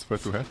transfer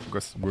to have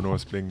because Bruno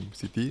was playing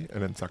City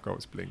and then Saka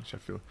was playing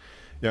Sheffield.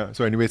 Yeah,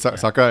 so anyway,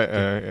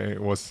 Saka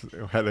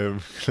had a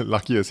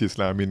lucky assist.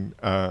 I mean,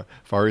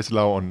 Faris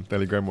Lau on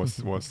Telegram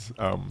was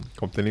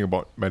complaining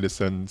about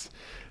Madison's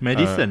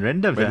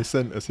random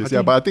assist.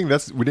 Yeah, but I think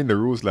that's within the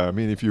rules. I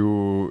mean, if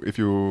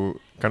you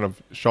kind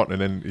of shot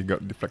and then it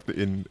got deflected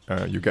in,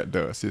 you get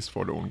the assist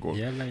for the own goal.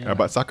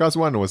 But Saka's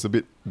one was a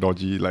bit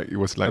dodgy. Like it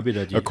was like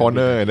a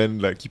corner and then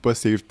like keeper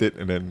saved it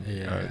and then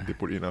they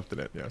put it in after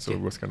that. Yeah, so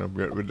it was kind of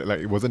weird.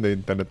 Like it wasn't the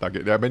intended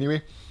target. Yeah, but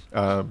anyway.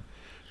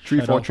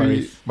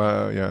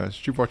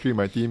 3-4-3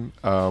 my team.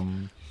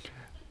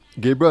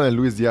 Gabriel and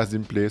Luis Diaz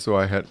didn't play, so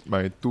I had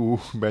my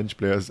two bench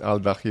players,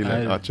 Al-Dakhil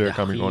and Archer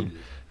coming on.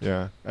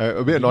 Yeah,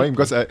 a bit annoying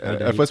because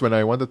at first when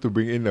I wanted to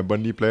bring in a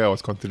Burnley player, I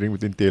was considering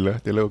between Taylor.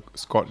 Taylor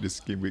scored this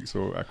game week,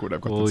 so I could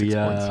have gotten 6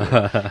 points.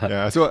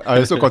 So I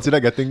also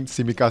considered getting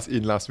Tsimikas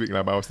in last week,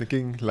 but I was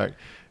thinking like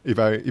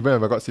even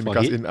if I got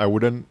Tsimikas in, I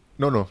wouldn't.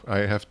 No,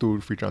 I have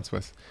 2 free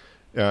transfers.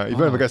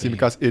 Even if I got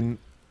Tsimikas in,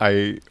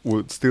 I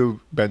would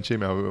still bench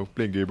him. I will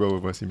play Gabriel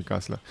over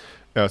Tsimikas lah.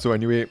 So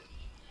anyway,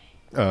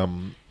 I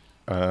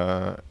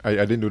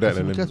didn't do that.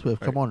 Tsimikas would have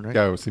come on, right?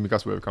 Yeah,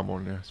 Tsimikas would have come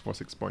on for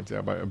 6 points.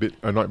 Yeah, but a bit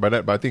annoyed by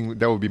that. But I think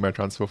that will be my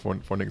transfer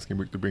for next game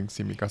week to bring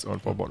Tsimikas on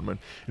for Botman.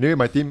 Anyway,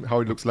 my team,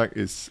 how it looks like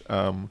is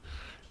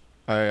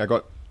I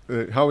got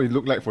how it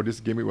looked like for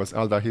this game week was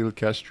Al-Dakhil,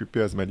 Cash,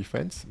 Trippier as my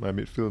defense. My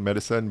midfield,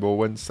 Madison,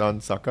 Bowen,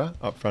 Son, Saka.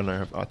 Up front, I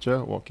have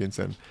Archer, Watkins,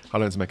 and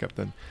Haaland is my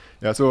captain.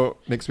 Yeah, so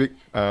next week,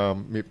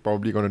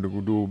 probably gonna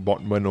do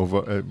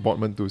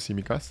Botman to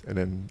Tsimikas, and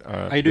then.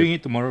 Are you doing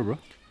it tomorrow, bro?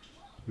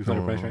 Before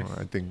the price rise?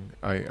 I think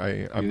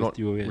I'm not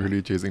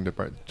really chasing the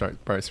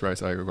price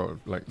rise. I got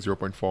like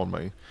 0.4 on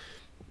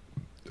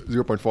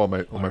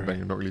my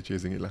bank. I'm not really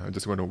chasing it. I'm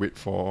just going to wait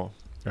for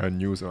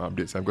news or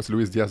updates. Because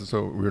Luis Diaz,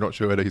 so we're not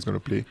sure whether he's going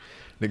to play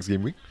next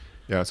game week.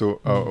 Yeah, so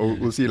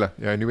we'll see. Yeah,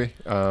 anyway,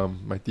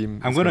 my team.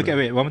 I'm going to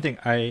wait, one more thing.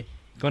 I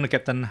going to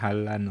captain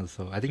Haaland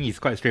also. I think it's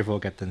quite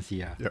straightforward captaincy.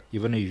 Yep.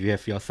 Even if you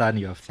have your son,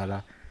 you have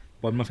Salah.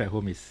 Bournemouth at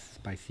home is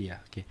spicy.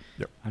 Okay.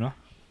 Yep. Anwar?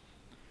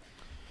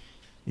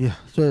 Yeah,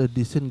 so a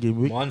decent game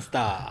week.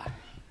 Monster.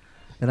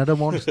 Another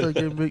monster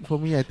game week for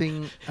me. I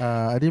think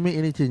I didn't make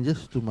any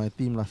changes to my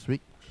team last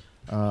week.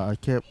 I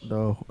kept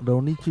the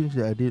only change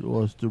that I did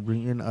was to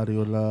bring in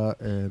Areola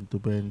and to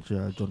bench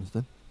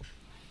Johnston.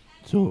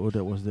 So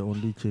that was the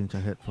only change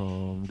I had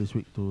from this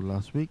week to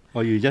last week.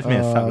 Oh, you just made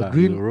a sub,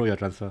 you roll your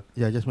transfer.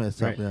 Yeah, I just made a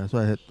sub. Right. Yeah,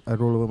 so I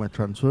roll over my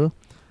transfer.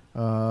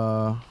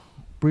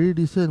 Pretty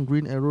decent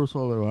green arrows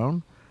all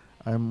around.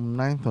 I'm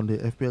 9th on the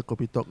FPL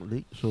Copy Talk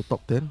League, so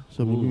top 10.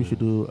 So maybe we should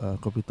do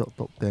Copy Talk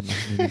top 10,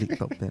 maybe League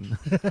top 10.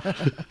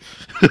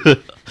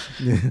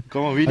 Yeah.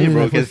 Come on, really,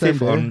 bro. You can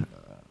save on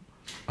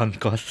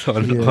costs. You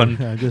don't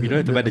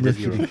have to buy the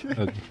jersey, bro.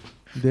 Okay.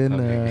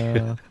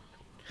 Then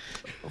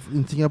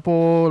in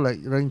Singapore, like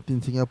ranked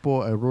in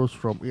Singapore, I rose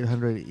from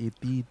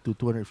 880 to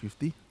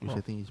 250, which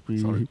I think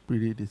is solid.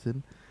 pretty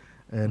decent.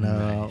 And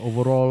Nice.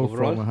 overall,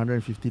 Overall? from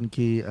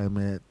 115k, I'm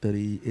at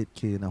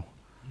 38k now.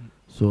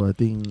 So I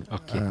think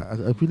Okay.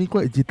 I'm feeling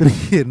quite jittery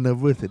and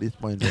nervous at this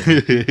point.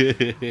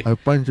 I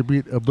punched a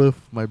bit above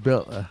my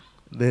belt.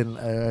 Then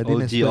I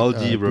didn't OG, expect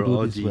OG, bro, to do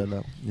OG. this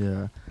well.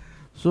 Yeah.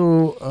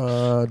 So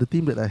the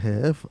team that I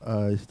have,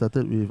 I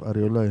started with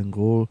Areola in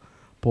goal,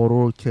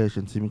 Poro, Cash,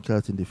 and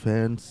Simicas in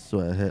defense. So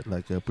I had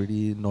like a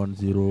pretty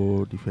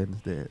non-zero defense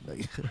there,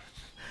 like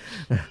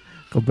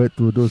compared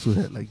to those who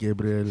had like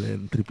Gabriel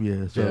and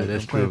Trippier. So Yeah,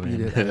 that's I'm quite true, happy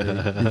man. that I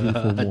defeat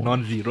FOMO.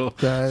 Non-zero.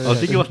 So I was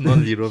thinking what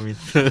non-zero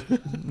means.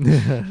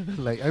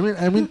 like I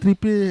mean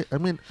Trippier. I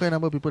mean quite a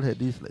number of people had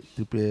this like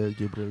Trippier,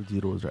 Gabriel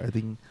zeros. Right? I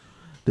think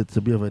that's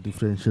a bit of a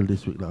differential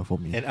this week lah for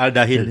me. And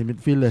Al-Dahil. And in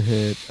midfield I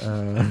had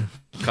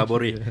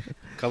Kabore.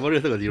 Kabore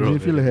also got zero. in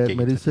midfield I had Okay,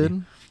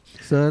 Madison,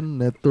 Son,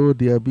 Neto,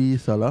 Diaby,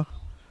 Salah.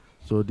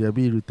 So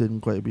Diaby returned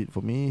quite a bit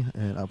for me,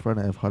 and up front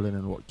I have Haaland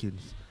and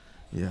Watkins.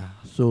 Yeah.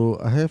 So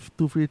I have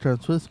 2 free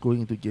transfers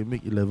going into game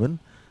week 11.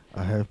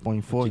 I have 0.4 What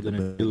in you the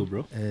gonna bank, do,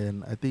 bro?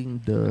 and I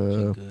think What you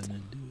the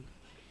gonna do?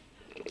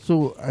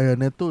 so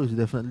Neto is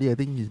definitely, I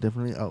think he's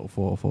definitely out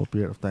for a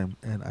period of time,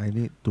 and I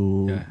need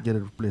to Yeah. get a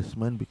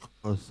replacement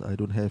because I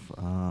don't have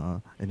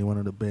anyone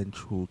on the bench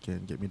who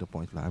can get me the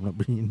points. Like I'm not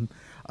bringing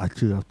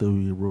Archer after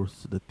we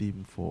roast the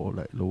team for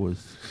like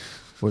lowest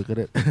for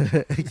that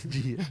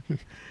XG.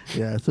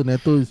 Yeah, so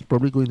Neto is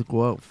probably going to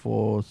go out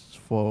for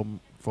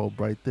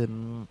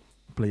Brighton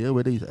player,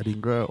 whether it's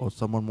Adingra or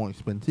someone more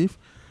expensive.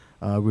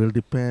 Will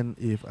depend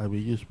if I will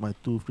use my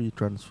 2 free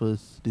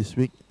transfers this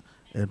week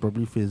and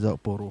probably phase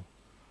out Poro.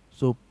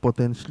 So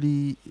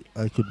potentially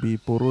I could be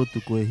Poro to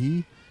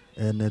Guehi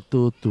and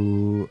Neto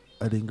to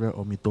Adingra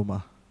or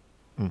Mitoma.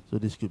 Mm. So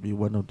this could be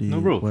one of the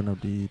No, bro.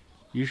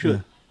 You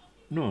should.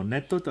 Yeah. No,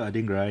 Neto to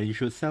Adingra. You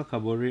should sell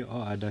Kabore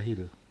or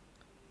Adahil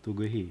to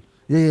Guehi.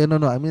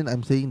 No. I mean,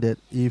 I'm saying that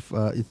if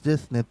it's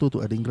just Neto to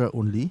Adingra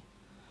only,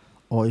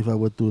 or if I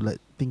were to like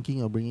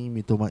thinking of bringing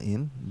Mitoma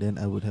in, then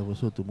I would have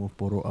also to move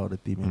Poro out of the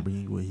team and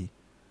bring in Guehi.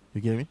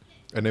 You get me?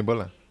 Enable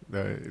lah.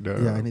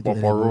 Yeah, I need to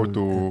Poro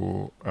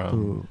enable,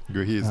 to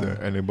Guehi is the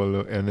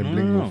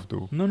enabling No. move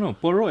to. No.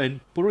 Poro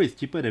is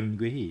cheaper than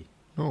Guehi.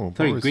 No,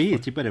 Sorry, Poro is Guehi is full-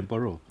 cheaper than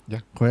Poro. Yeah,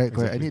 Correct.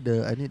 exactly.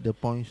 I need the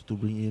points to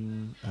bring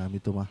in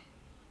Mitoma.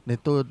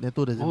 Neto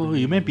doesn't. Oh, bring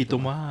you in meant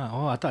Mitoma. Pitoma.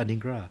 Oh, I thought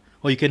Adingra.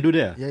 Oh, you can do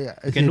that. Yeah.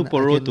 You can do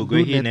Poro to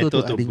Guehi,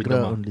 Neto to Adingra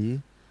Mitoma.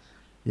 only.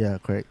 Yeah,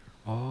 correct.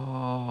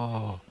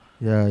 Oh.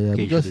 Yeah. Okay, you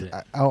Because should do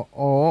that.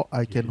 or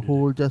I You can should do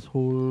hold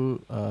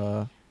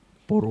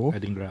Poro.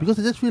 Adingra. Because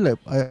I just feel like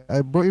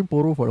I brought in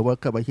Poro for the World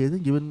Cup, but he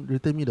hasn't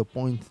returned me the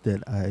points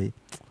that I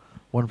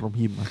want from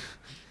him.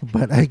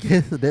 But I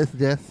guess that's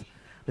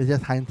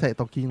just hindsight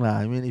talking lah.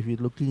 I mean, if you're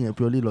looking at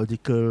purely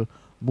logical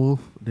move,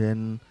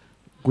 then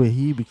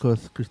Guehi,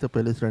 because Crystal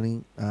Palace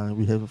running,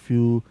 we have a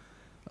few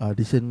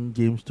decent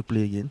games to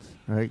play against,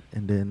 right?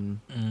 And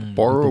then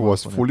Poro Mitoma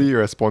was for fully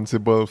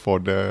responsible for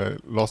the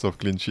loss of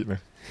clean sheet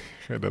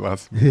at the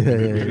last.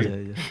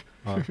 yeah.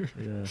 Oh.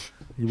 Yeah,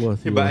 he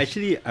was. Yeah, but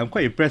actually, I'm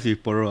quite impressed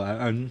with Poro.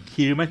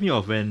 He reminds me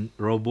of when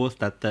Robo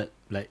started.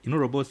 Like, you know,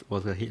 Robo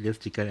was a headless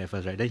chicken at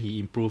first, right? Then he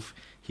improved.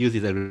 He used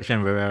his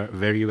aggression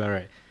very well,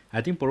 right?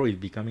 I think Poro is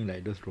becoming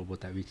like those Robo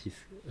type, which is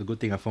a good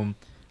thing. From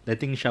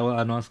letting Shawal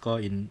Anwar score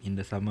in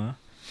the summer,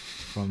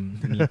 from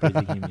me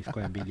praising him is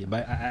quite a big deal.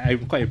 But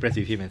I'm quite impressed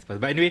with him as well.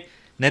 But anyway,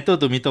 Neto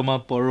to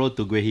Mitoma, Poro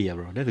to Guehi,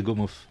 bro. That's a good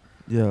move.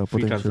 Yeah,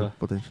 Free transfer.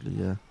 potentially,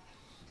 yeah.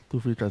 2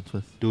 free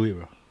transfers. Do it,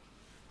 bro.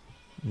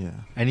 Yeah.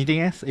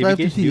 Anything else? So I have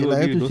to ABK? see. You I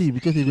have agree to with see those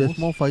because if there's moves?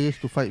 more fires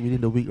to fight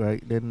within the week,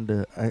 right?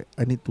 Then I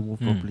need to move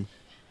properly.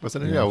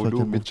 Personally, Yeah, I so I would do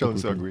can move Mitchell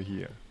instead of quickly.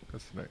 Guehi.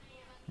 Because like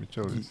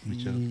Mitchell is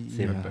Mitchell. Yeah.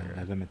 Same Yeah. lah.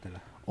 Doesn't matter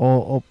lah.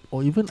 Or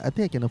even I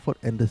think I can afford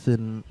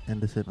Anderson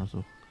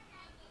also.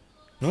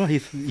 No,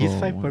 he's So,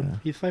 five yeah.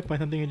 he's 5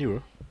 point something already,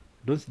 bro.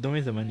 Don't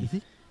waste the money. Is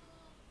he?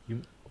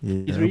 You-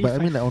 Yeah, He's really but I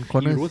mean like on he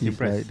corners, rose in he's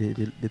price. like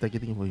they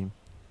targeting for him.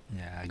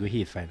 Yeah,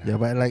 Guehi is fine. Yeah,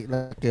 but like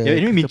Yeah,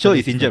 anyway, Mitchell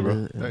is injured,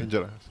 bro.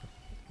 injured.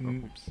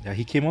 Oops. Yeah,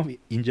 he came off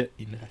injured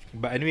in the last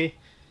game. But anyway,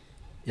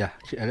 yeah,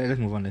 let's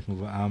move on.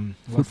 Food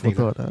What's for next?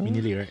 thought,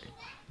 Mini league, right?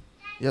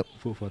 Yep.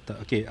 Food for thought.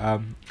 Okay,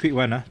 quick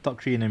one, top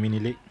 3 in the mini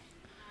league.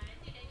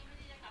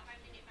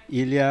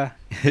 Ilya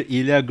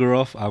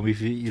Gurov, with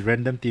his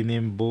random team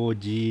name Bo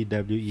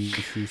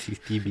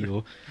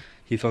GW11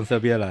 He's from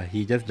Serbia lah.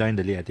 He just joined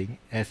the league, I think.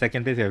 At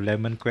second place we have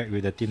Lemon Quack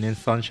with the team name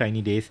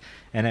Sunshiny Days,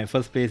 and at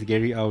first place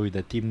Gary Au with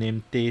the team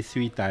name Teh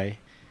Sui Tai.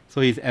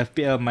 So he's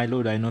FPL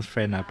Milo Dino's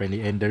friend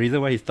apparently, and the reason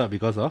why he stopped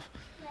because of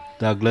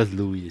Douglas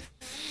Lewis.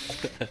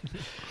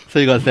 So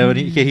he got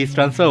 70. Okay, his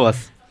transfer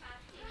was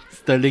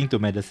Sterling to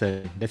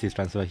Madison. That's his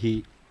transfer.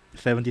 He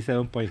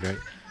 77 points, right?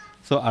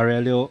 So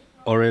Areola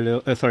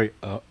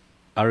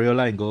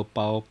and Go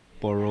Pau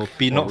Poro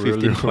Pinot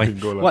 15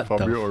 points. What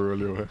Fabio the?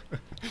 Aurelio.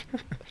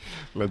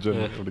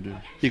 Legend of the game.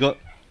 He got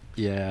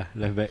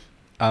left back.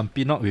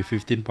 Pinot with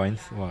 15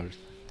 points. Wow.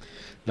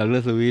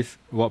 Douglas Lewis,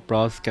 Ward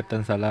Prowse,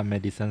 Captain Salah,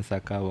 Madison,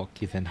 Saka,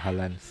 Watkins, and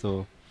Haaland.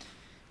 So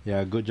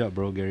Yeah, good job,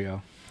 bro, Gary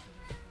Al.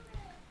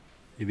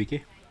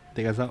 ABK,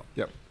 take us out.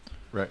 Yep.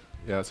 Right.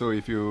 Yeah. So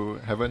if you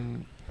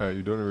haven't,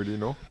 you don't really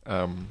know,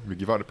 we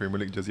give out the Premier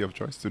League jersey of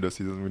choice to the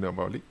season winner of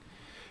our league.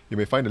 You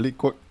may find the league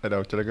code at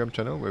our Telegram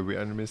channel where we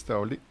administer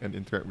our league and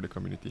interact with the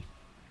community.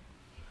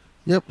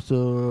 Yep,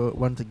 so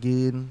once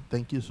again,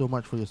 thank you so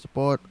much for your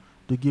support.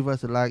 Do give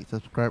us a like,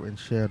 subscribe, and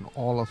share on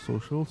all our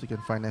socials. You can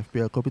find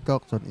FPL Copy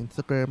Talks on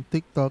Instagram,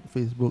 TikTok,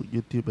 Facebook,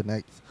 YouTube, and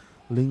X.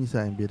 Links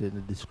are embedded in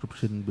the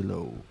description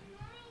below.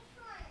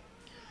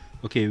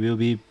 Okay, we'll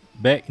be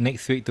back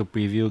next week to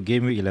preview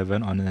Game Week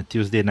 11 on a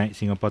Tuesday night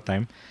Singapore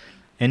time.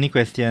 Any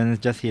questions,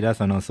 just hit us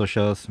on our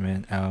socials,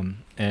 man.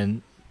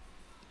 And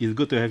it's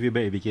good to have you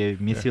back, ABK.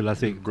 Miss you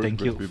last week.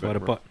 Thank you for the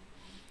pod.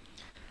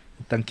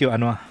 Thank you,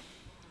 Anwar.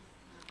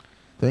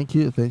 Thank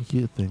you.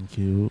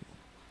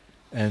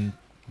 And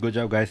good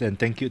job, guys. And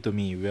thank you to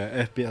me. We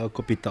are FPL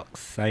Copy Talks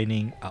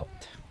signing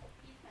out.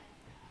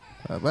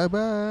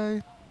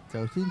 Bye.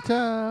 Ciao, xin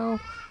ciao.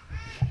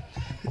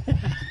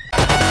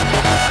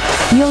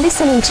 You're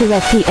listening to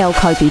FPL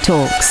Copy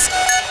Talks.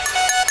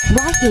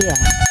 Right here.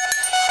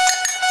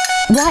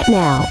 Right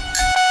now.